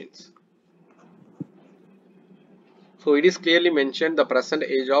of questions. So it is clearly mentioned the present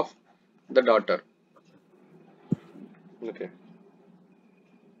age of the daughter. Okay.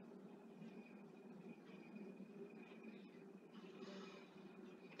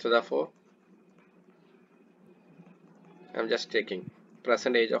 So therefore, I'm just taking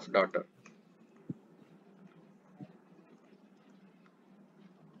present age of daughter.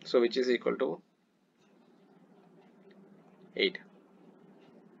 So which is equal to 8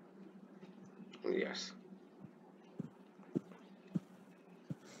 years.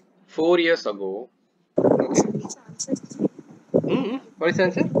 4 years ago. Okay. What is the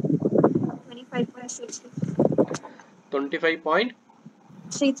answer? 25.63.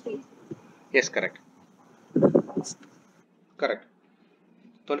 25.33. Yes, correct. Correct.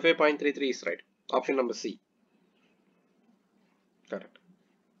 25.33 is right. Option number C. Correct.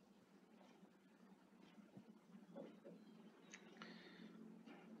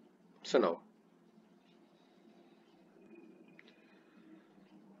 So now,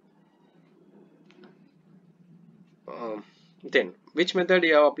 then which method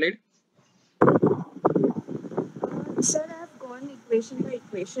you have applied? Sir, I have gone equation by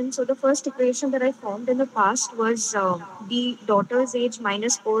equation. So the first equation that I formed in the past was the daughter's age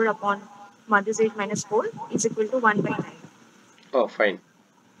minus 4 upon mother's age minus 4 is equal to 1 by 9. Oh, fine.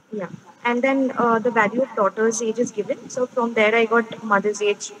 Yeah. And then the value of daughter's age is given. So from there I got mother's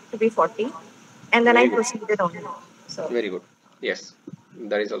age to be 40. And then Very I good. proceeded on. So Very good. Yes,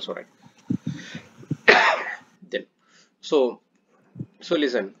 that is also right. Then, so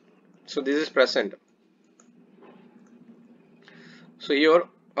listen. So this is present. So here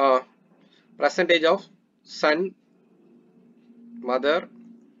percentage of son, mother,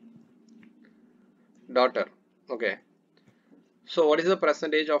 daughter. Okay. So what is the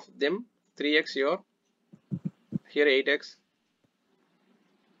percentage of them? 3x here 8x.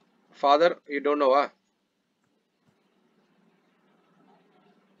 Father, you don't know, huh?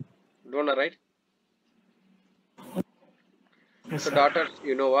 Don't know, right? Yes, So sir. daughter,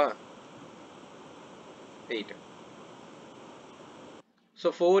 you know, huh? 8.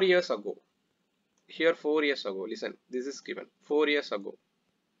 So 4 years ago. Here 4 years ago. Listen, this is given 4 years ago,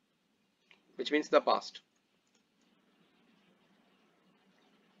 which means the past.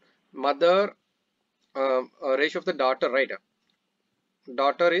 Mother, ratio of the daughter, right?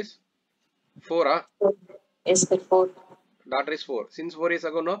 Daughter is 4, huh? Yes, sir. 4. Daughter is 4. Since 4 years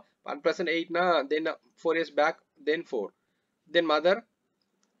ago, no, at present 8, na, then 4 years back, then 4. Then mother,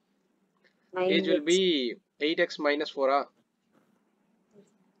 9 age will years. be 8x minus 4, huh?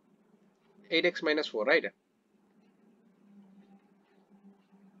 8x minus 4, right?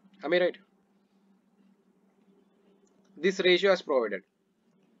 Am I right? This ratio is provided.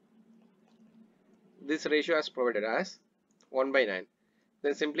 This ratio is provided as 1 by 9.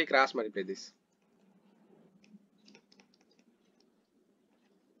 Then simply cross multiply this.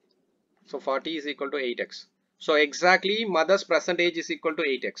 So 40 is equal to 8x. So exactly mother's present age is equal to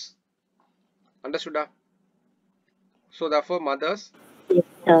 8x. Understood? So therefore mother's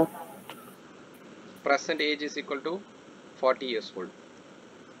present age is equal to 40 years old.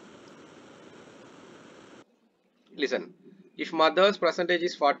 Listen, if mother's present age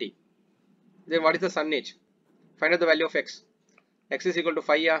is 40, then what is the son age? Find out the value of x. X is equal to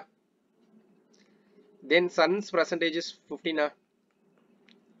 5, yeah. Then son's present age is 15,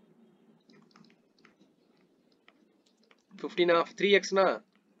 15 3x na.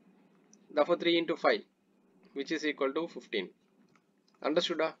 Therefore 3 into 5, which is equal to 15.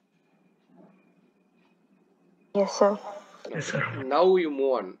 Understood? Yes, sir. Okay. Yes, sir. Now you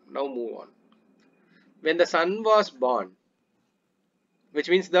move on. Now move on. When the son was born, which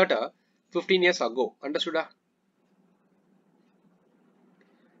means that 15 years ago. Understood?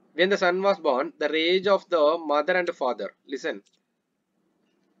 When the son was born, the age of the mother and father. Listen.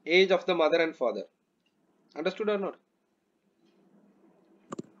 Age of the mother and father. Understood or not?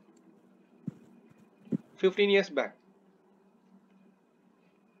 15 years back.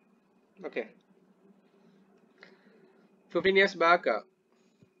 Okay. 15 years back,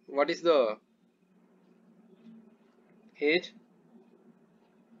 what is the age?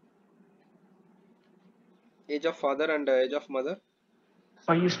 Age of father and age of mother?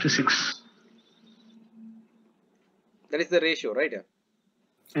 5:6. That is the ratio, right?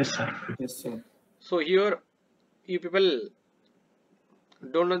 Yes, sir. Yes, sir. So here, you people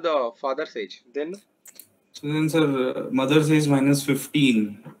don't know the father's age. Then? So then, sir, mother's age minus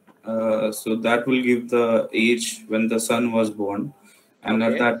 15. So that will give the age when the son was born. And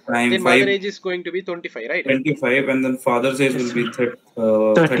Okay. at that time, then mother age is going to be 25, right? 25, and then father's age Yes, will be sir.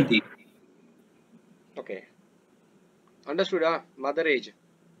 30. Okay. Understood? Mother age.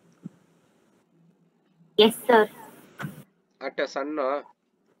 Yes, sir. At a son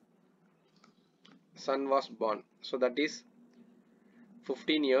was born. So that is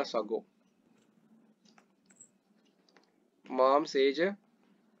 15 years ago. Mom's age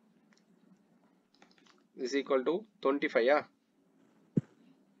is equal to 25. Yeah.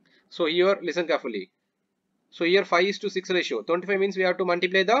 So here, listen carefully. So here 5:6 ratio. 25 means we have to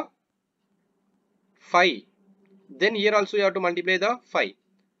multiply the 5. Then here also you have to multiply the 5.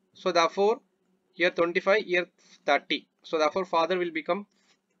 So therefore, here 25, here 30. So therefore, father will become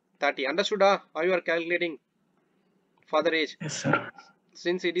 30. Understood? How you are calculating father age? Yes, sir.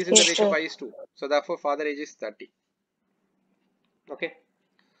 Since it is in the Yes, ratio sir. 5:2. So therefore, father age is 30. Okay.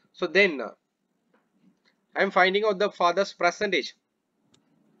 So then, I am finding out the father's percentage.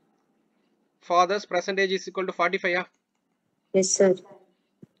 Father's percentage is equal to 45. Yeah? Yes, sir.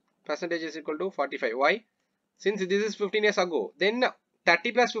 Percentage is equal to 45. Why? Since this is 15 years ago, then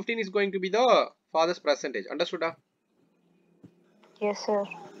 30 plus 15 is going to be the father's percentage. Understood? Yes, sir.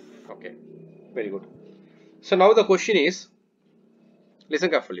 Okay. Very good. So now the question is,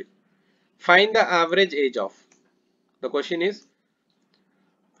 listen carefully. Find the average age of. The question is,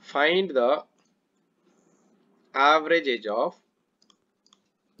 find the average age of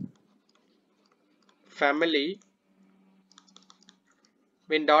family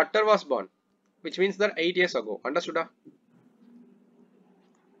when daughter was born, which means that 8 years ago. Understood?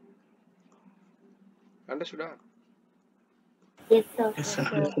 Understood? Yes, sir. Yes, sir.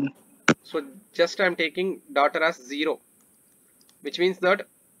 Yes, sir. So just I am taking daughter as 0, which means that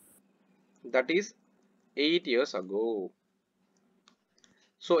is 8 years ago.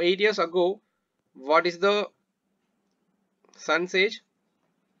 So 8 years ago, what is the son's age?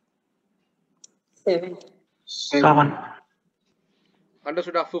 7. 7.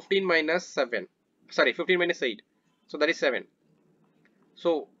 Understood. Of 15 minus 7. Sorry, 15 minus 8. So that is 7.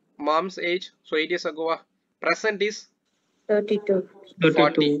 So mom's age. So 8 years ago, present is 32.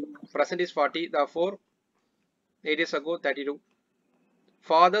 40. Present is 40. Therefore, 8 years ago, 32.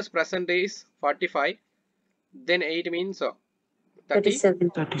 Father's present is 45. Then 8 means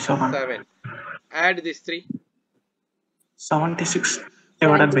 37. 37. Add these 3. 76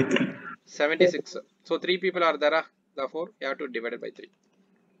 divided by 3. 76. So 3 people are there. Therefore, you have to divide it by 3.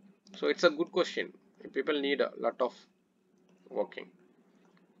 So it's a good question. People need a lot of working.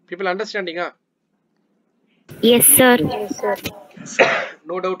 People understanding, huh? Yes, sir. Yes, sir.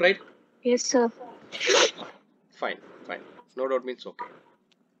 No doubt, right? Yes, sir. Fine, fine. No doubt means okay.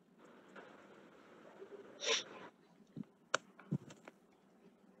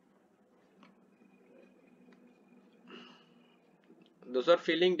 Those are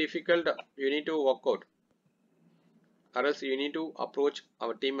feeling difficult, you need to work out. Or else you need to approach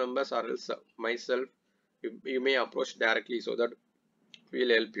our team members, or else myself. You may approach directly so that we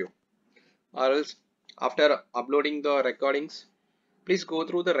will help you. Or else after uploading the recordings, please go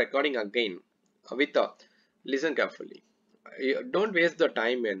through the recording again with listen carefully. Don't waste the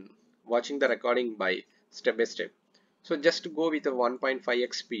time in watching the recording by step by step. So just go with a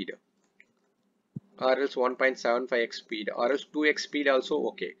 1.5x speed, or else 1.75x speed, or else 2x speed also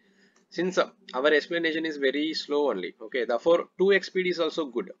okay. Since our explanation is very slow only, okay, therefore 2x speed is also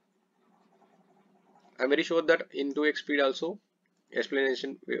good. I'm very sure that in 2x speed also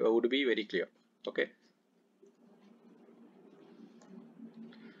explanation would be very clear, okay.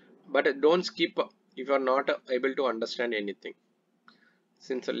 But don't skip if you are not able to understand anything.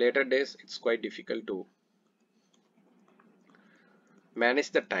 Since later days it's quite difficult to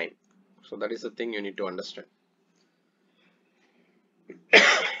manage the time. So that is the thing you need to understand.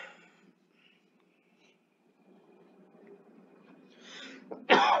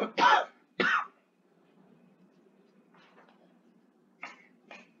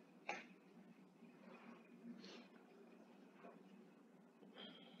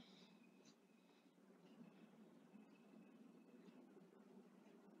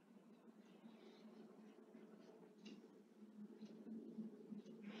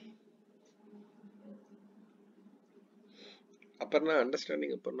 Aparna,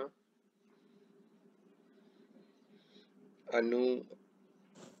 understanding Aparna? Anu,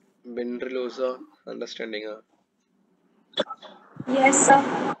 Benrilosa, understanding? Yes,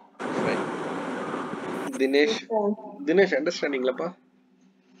 sir. Fine. Dinesh, understanding lapa?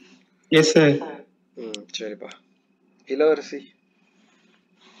 Yes, sir. Cheripa. Ilavarasi.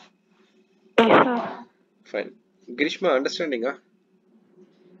 Yes, sir. Fine. Grishma, understanding?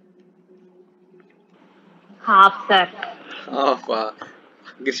 Half, sir. Half.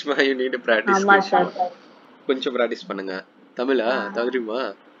 Grishma, you need to practice. Ama, Grishma. sir. கொஞ்சம் practice பண்ணுங்க. தமிழா தகுதிமா?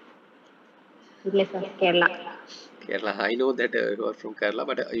 இல்லை sir, Kerala. Kerala. I know that you are from Kerala,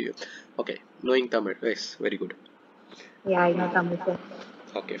 but okay, knowing Tamil, yes, very good. Yeah, I know Tamil, sir.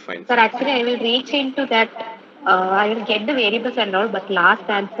 Okay, fine. Sir, actually, I will reach into that. I will get the variables and all, but last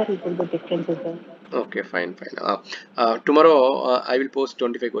answer it will be different, sir. Okay, fine. Tomorrow I will post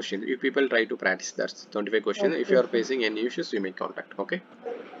 25 questions. If people try to practice that 25 questions, Okay, if you are sir. facing any issues, you may contact. Okay.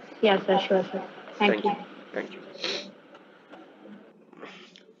 Yeah, sir, sure, sir. Thank you. Thank you.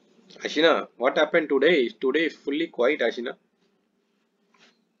 Ashina, what happened today? Today is fully quiet, Ashina.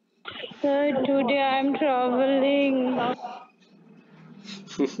 Sir, today I'm traveling.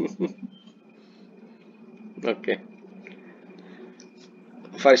 Okay.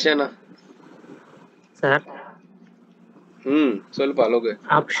 Farshana. Sir. Solpa loge.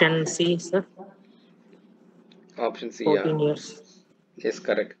 Option C, sir. Option C. 14 years. Yes,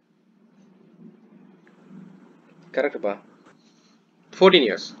 correct. Correct, pa. 14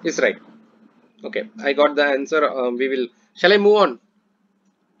 years is right. Okay, I got the answer. We will. Shall I move on?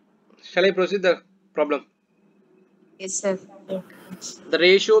 Shall I proceed the problem? Yes, sir. The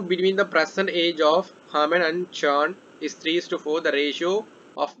ratio between the present age of Haman and Chan is 3:4. The ratio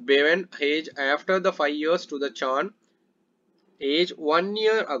of Bevan age after the 5 years to the Chan age 1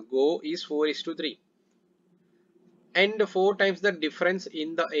 year ago is 4:3. And 4 times the difference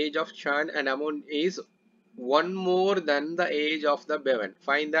in the age of Chan and Amon is 1 more than the age of the Bevan.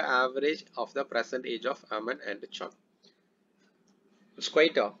 Find the average of the present age of Haman and Chan. It's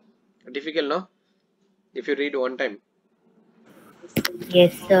quite difficult, no? If you read one time.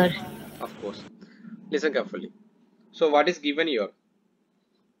 Yes, sir. Of course. Listen carefully. So what is given here?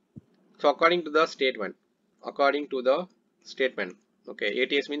 So according to the statement, Okay,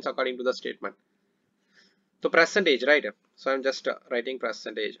 ATS means according to the statement. So percentage, right? So I'm just writing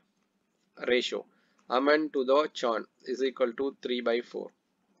percentage ratio. Aman to the Chan is equal to 3 by 4.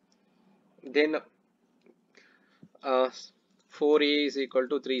 Then 4A is equal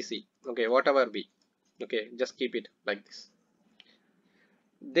to 3C. Okay, whatever be. Okay, just keep it like this.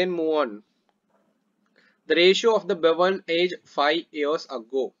 Then move on. The ratio of the Bevan age 5 years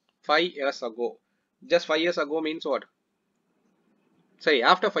ago. 5 years ago. Just 5 years ago means what? Sorry,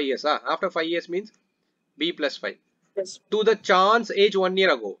 after 5 years. After 5 years means B plus 5. Yes. To the Chan's age 1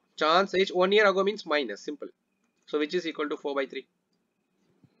 year ago. Chan's age 1 year ago means minus. Simple. So which is equal to 4 by 3.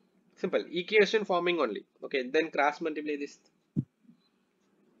 Simple. Equation forming only. Okay, then cross multiply this.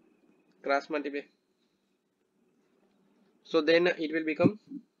 Cross multiply. So then it will become,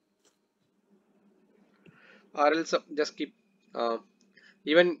 or else just keep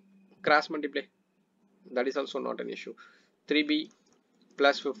even cross multiply. That is also not an issue. 3B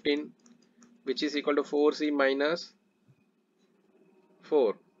plus 15, which is equal to 4C minus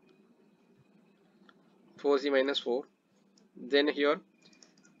 4. 4C minus 4. Then here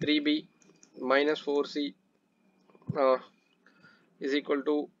 3B minus 4C is equal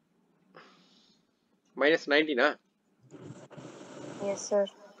to minus 19. Yes, sir.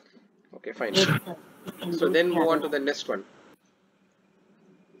 Okay, fine. Yes, sir. So then move on to the next one.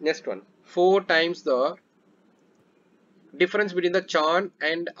 Next one. 4 times the difference between the Chan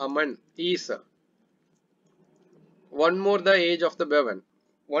and Aman is 1 more the age of the Bevan.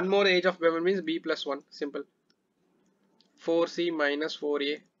 1 more age of Bevan means B plus 1. Simple. 4C minus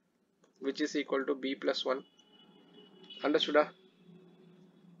 4A, which is equal to B plus 1. Understood?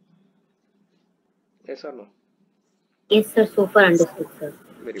 Yes or no? Yes, sir. So far understood, sir.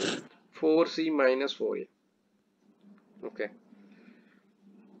 Very good. 4C minus 4A. Okay.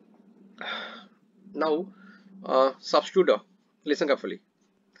 Now, substitute. Listen carefully.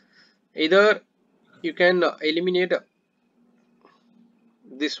 Either you can eliminate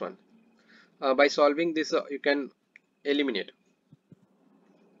this one. By solving this, you can eliminate.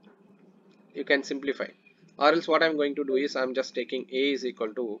 You can simplify. Or else what I'm going to do is I'm just taking A is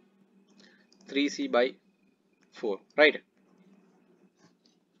equal to 3C by 4. Right?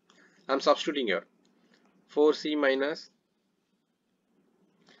 I'm substituting here. 4C minus.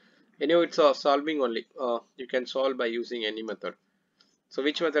 Anyway, it's solving only. You can solve by using any method. So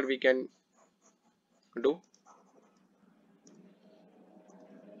which method we can do?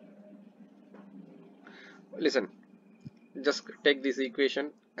 Listen. Just take this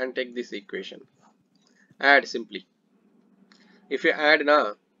equation and take this equation. Add simply. If you add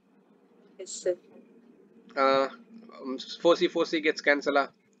now, Yes, sir. 4C gets cancelled.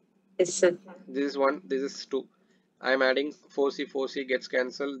 Yes, sir. This is 1, this is 2. I am adding 4C gets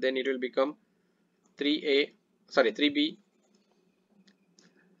cancelled. Then it will become 3B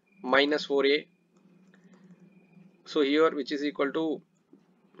minus 4A. So here which is equal to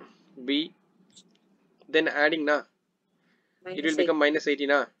B. Then adding na, it will become minus 80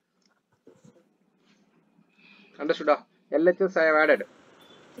 na. Understood? LHS I have added.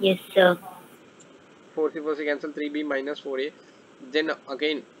 Yes, sir. 4C cancel 3B minus 4A. Then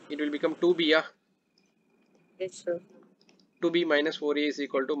again it will become 2B. Yes, sir. 2B minus 4A is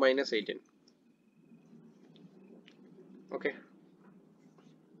equal to minus 18. Okay.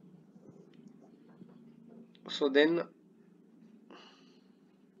 So then,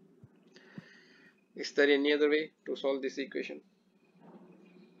 is there any other way to solve this equation?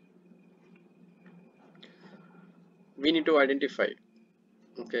 We need to identify.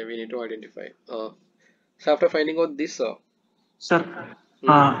 Okay, we need to identify. So after finding out this, Sir,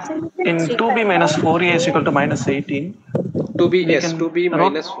 in 2B minus 4A is equal to minus 18. 2B, yes, 2B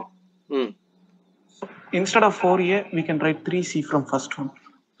minus 4. Instead of 4A, we can write 3C from first one.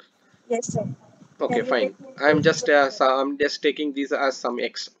 Yes, sir. Okay, fine. I'm just taking these as some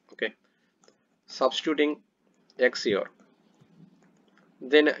x. Okay, substituting x here.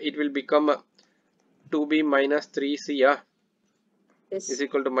 Then it will become 2B minus 3C is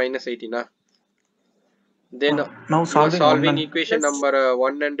equal to minus 18. Then now you are solving equation number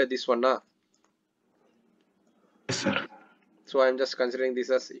 1 and this one. Yes, sir. So I'm just considering this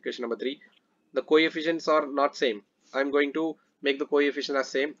as equation number 3. The coefficients are not same. I'm going to make the coefficient as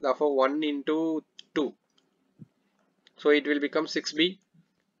same. Therefore 1 into 2. So it will become 6B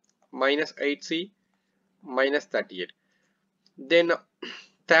minus 8C minus 38. Then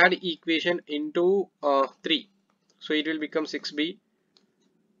third equation into 3. So it will become 6B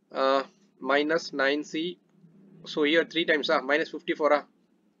minus 9C. So here 3 times minus 54.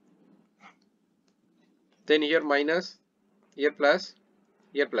 Then here minus, here plus,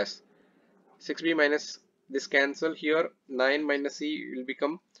 6B minus this cancel here. 9 minus C will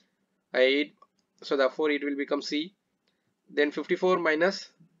become 8. So therefore it will become C. Then 54 minus,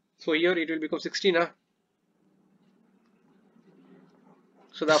 so here it will become 16.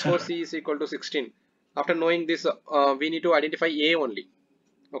 So therefore C is equal to 16. After knowing this, we need to identify A only.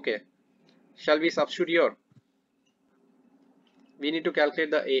 Okay. Shall we substitute here? We need to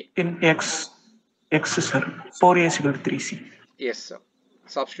calculate the A. In X sir, 4A is equal to 3C. Yes, sir.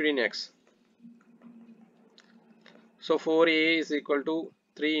 Substitute in X. So 4A is equal to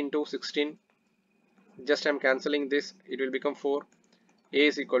 3 into 16. Just I am cancelling this. It will become 4. A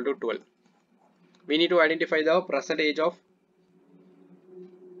is equal to 12. We need to identify the present age of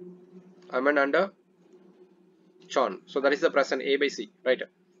Aman and John. So that is the present A by C, right?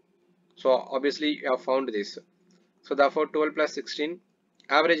 So obviously we have found this. So therefore 12 plus 16.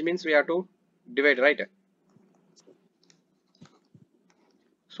 Average means we have to divide, right?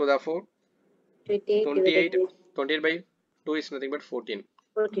 So therefore 28 by 2 is nothing but 14.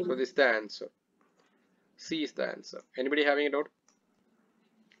 So this is the answer. C is the answer. Anybody having a doubt?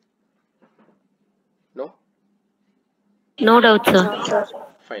 No? No doubt, sir.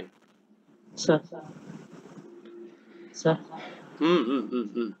 Fine. Sir. Sir.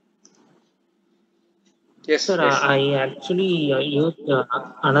 Yes, sir, yes. I actually used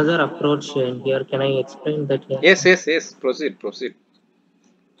another approach in here. Can I explain that here? Yes. Proceed.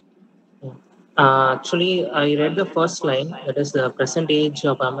 Actually, I read the first line, that is the present age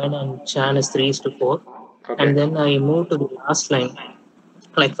of Aman and Chan is 3:4. Okay. And then I moved to the last line,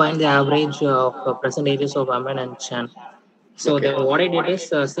 like find the average of present ages of Aman and Chan. So Okay. then what I did is,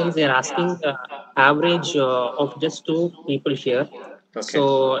 since they are asking the average of just 2 people here,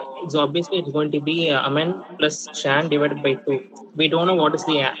 so it's obviously it's going to be Aman plus Chan divided by 2. We don't know what is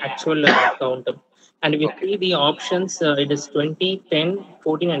the actual count. And if you see the options, it is 20, 10,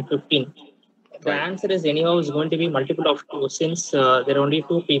 14 and 15. The answer is anyhow is going to be multiple of 2, since there are only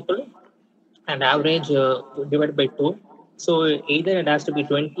 2 people and average divided by 2. So either it has to be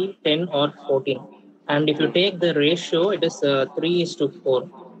 20, 10 or 14. And if you take the ratio, it is 3:4.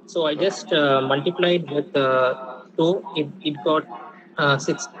 So I just multiplied with 2, it got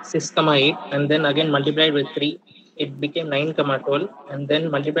 6,8, and then again multiplied with 3, it became 9,12, and then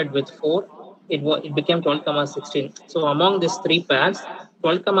multiplied with 4, it became 12,16. So among these 3 pairs,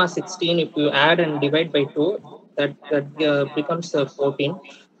 12,16, if you add and divide by 2, that becomes 14.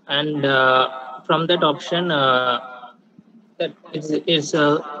 And from that option, that is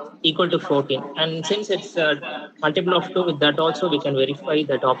equal to 14. And since it's multiple of 2, with that also we can verify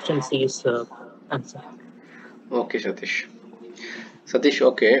that option C is answer. Okay, Satish,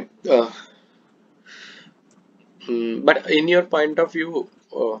 okay. But in your point of view,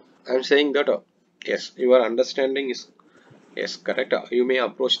 I'm saying that yes, your understanding is correct. You may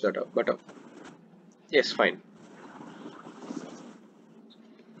approach that, but yes, fine.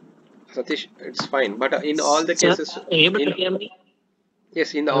 Satish, it's fine. But in all the cases, sir, are you able to hear me?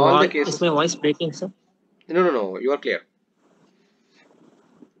 Yes, in all the cases. Is my voice breaking, sir? No. You are clear.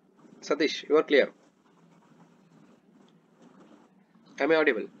 Satish, you are clear. Am I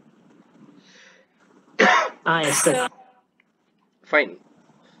audible? Yes, sir. Fine.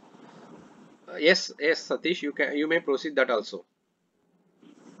 Yes, Satish, you may proceed that also.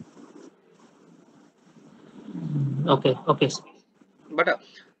 Okay, sir.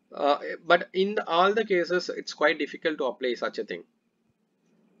 But in all the cases, it's quite difficult to apply such a thing.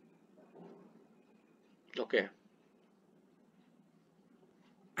 Okay.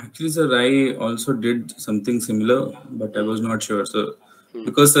 Actually, sir, I also did something similar, but I was not sure. So,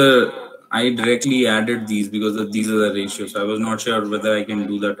 because I directly added these because these are the ratios. So I was not sure whether I can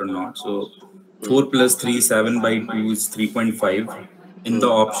do that or not. So 4 plus 3, 7 by 2 is 3.5. In the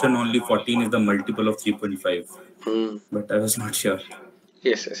option, only 14 is the multiple of 3.5. But I was not sure.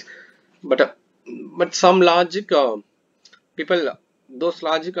 Yes. But some logic, people, those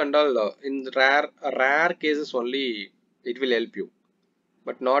logic and all, in rare cases only it will help you,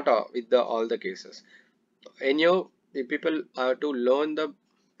 but not with all the cases. Anyhow, the people have to learn the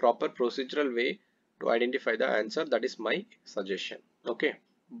proper procedural way to identify the answer. That is my suggestion. Okay,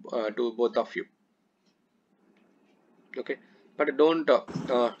 to both of you. Okay, but don't do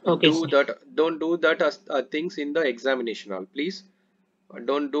that. Don't do that as things in the examination hall, please.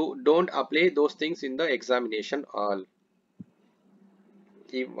 Don't apply those things in the examination hall.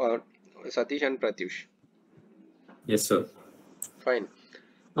 Satish and Pratyush. Yes, sir. Fine.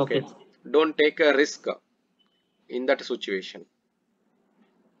 Okay. Don't take a risk in that situation.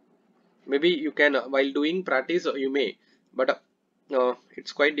 Maybe you can, while doing practice, you may, but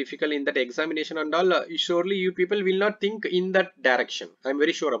it's quite difficult in that examination and all. Surely you people will not think in that direction. I'm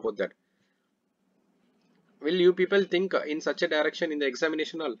very sure about that. Will you people think in such a direction in the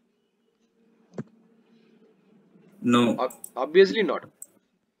examination hall? No. Obviously not.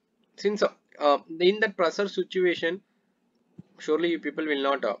 Since in that pressure situation, surely you people will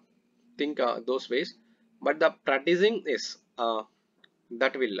not think those ways. But the practicing is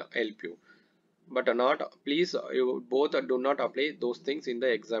that will help you. But not, please, you both do not apply those things in the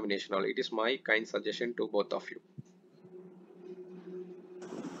examination hall. It is my kind suggestion to both of you.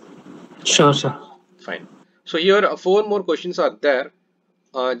 Sure, sir. Fine. So here 4 more questions are there.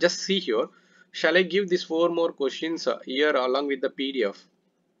 Just see here. Shall I give these 4 more questions here along with the PDF?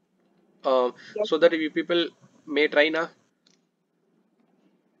 Yes. So that you people may try now.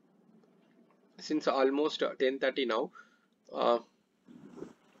 Since almost 10:30 now.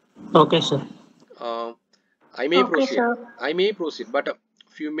 Okay, sir. I may Okay, proceed. sir. I may proceed, but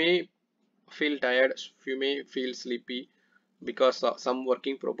few may feel tired, few may feel sleepy because some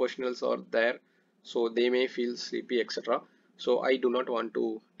working professionals are there, so they may feel sleepy, etc. So I do not want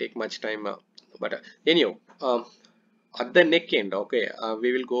to take much time, but anyhow, at the neck end, okay,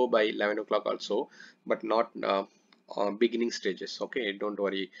 we will go by 11 o'clock also, but not beginning stages. Okay, don't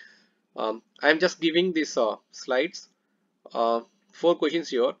worry. I am just giving these slides. 4 questions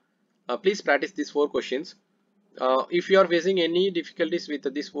here. Please practice these 4 questions. If you are facing any difficulties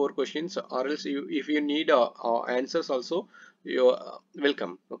with these 4 questions, or else if you need answers also, you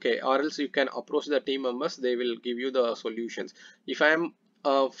welcome. Okay, or else you can approach the team members, they will give you the solutions. If I am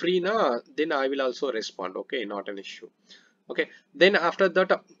free now, then I will also respond. Okay, not an issue. Okay, then after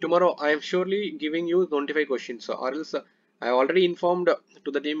that, tomorrow I am surely giving you 25 questions, or else I already informed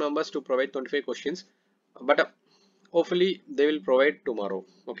to the team members to provide 25 questions, but hopefully they will provide tomorrow.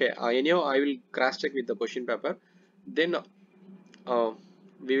 Okay, anyhow I will cross check with the question paper, then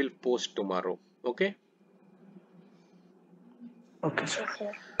we will post tomorrow. Okay. Okay, sir.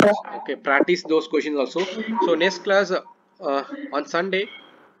 Okay, practice those questions also. So next class on Sunday,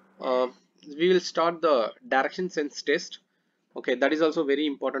 uh, we will start the direction sense test. Okay, that is also very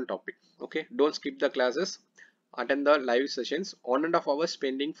important topic. Okay, don't skip the classes, attend the live sessions. 1.5 hours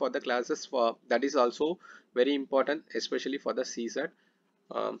spending for the classes, for that is also very important, especially for the CSAT.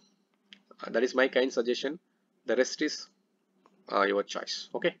 That is my kind suggestion. The rest is your choice.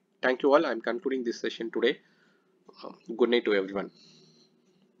 Okay, thank you all. I'm concluding this session today. Good night to everyone.